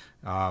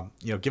them.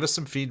 Give us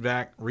some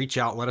feedback. Reach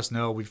out. Let us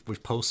know.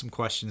 We've posed some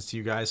questions to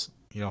you guys.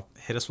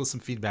 Hit us with some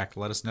feedback.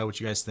 Let us know what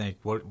you guys think.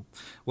 What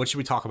should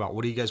we talk about?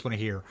 What do you guys want to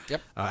hear?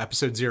 Yep.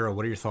 Episode 0.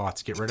 What are your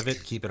thoughts? Get rid of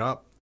it. Keep it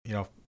up.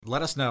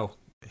 Let us know.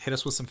 Hit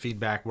us with some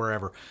feedback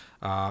wherever.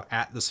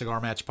 At the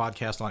Cigar Match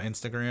Podcast on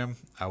Instagram.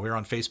 We're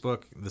on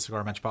Facebook, the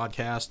Cigar Match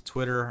Podcast.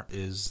 Twitter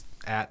is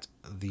at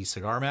the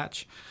Cigar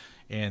Match.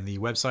 And the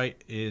website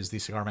is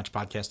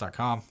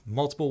thecigarmatchpodcast.com.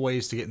 Multiple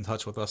ways to get in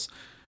touch with us.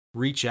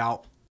 Reach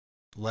out.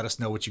 Let us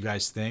know what you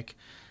guys think.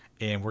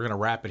 And we're going to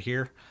wrap it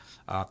here.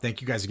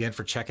 Thank you guys again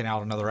for checking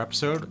out another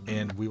episode,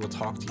 and we will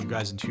talk to you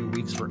guys in 2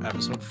 weeks for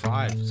episode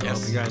 5. So I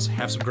hope you guys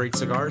have some great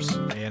cigars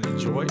and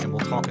enjoy, and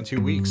we'll talk in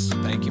 2 weeks.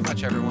 Thank you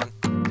much, everyone.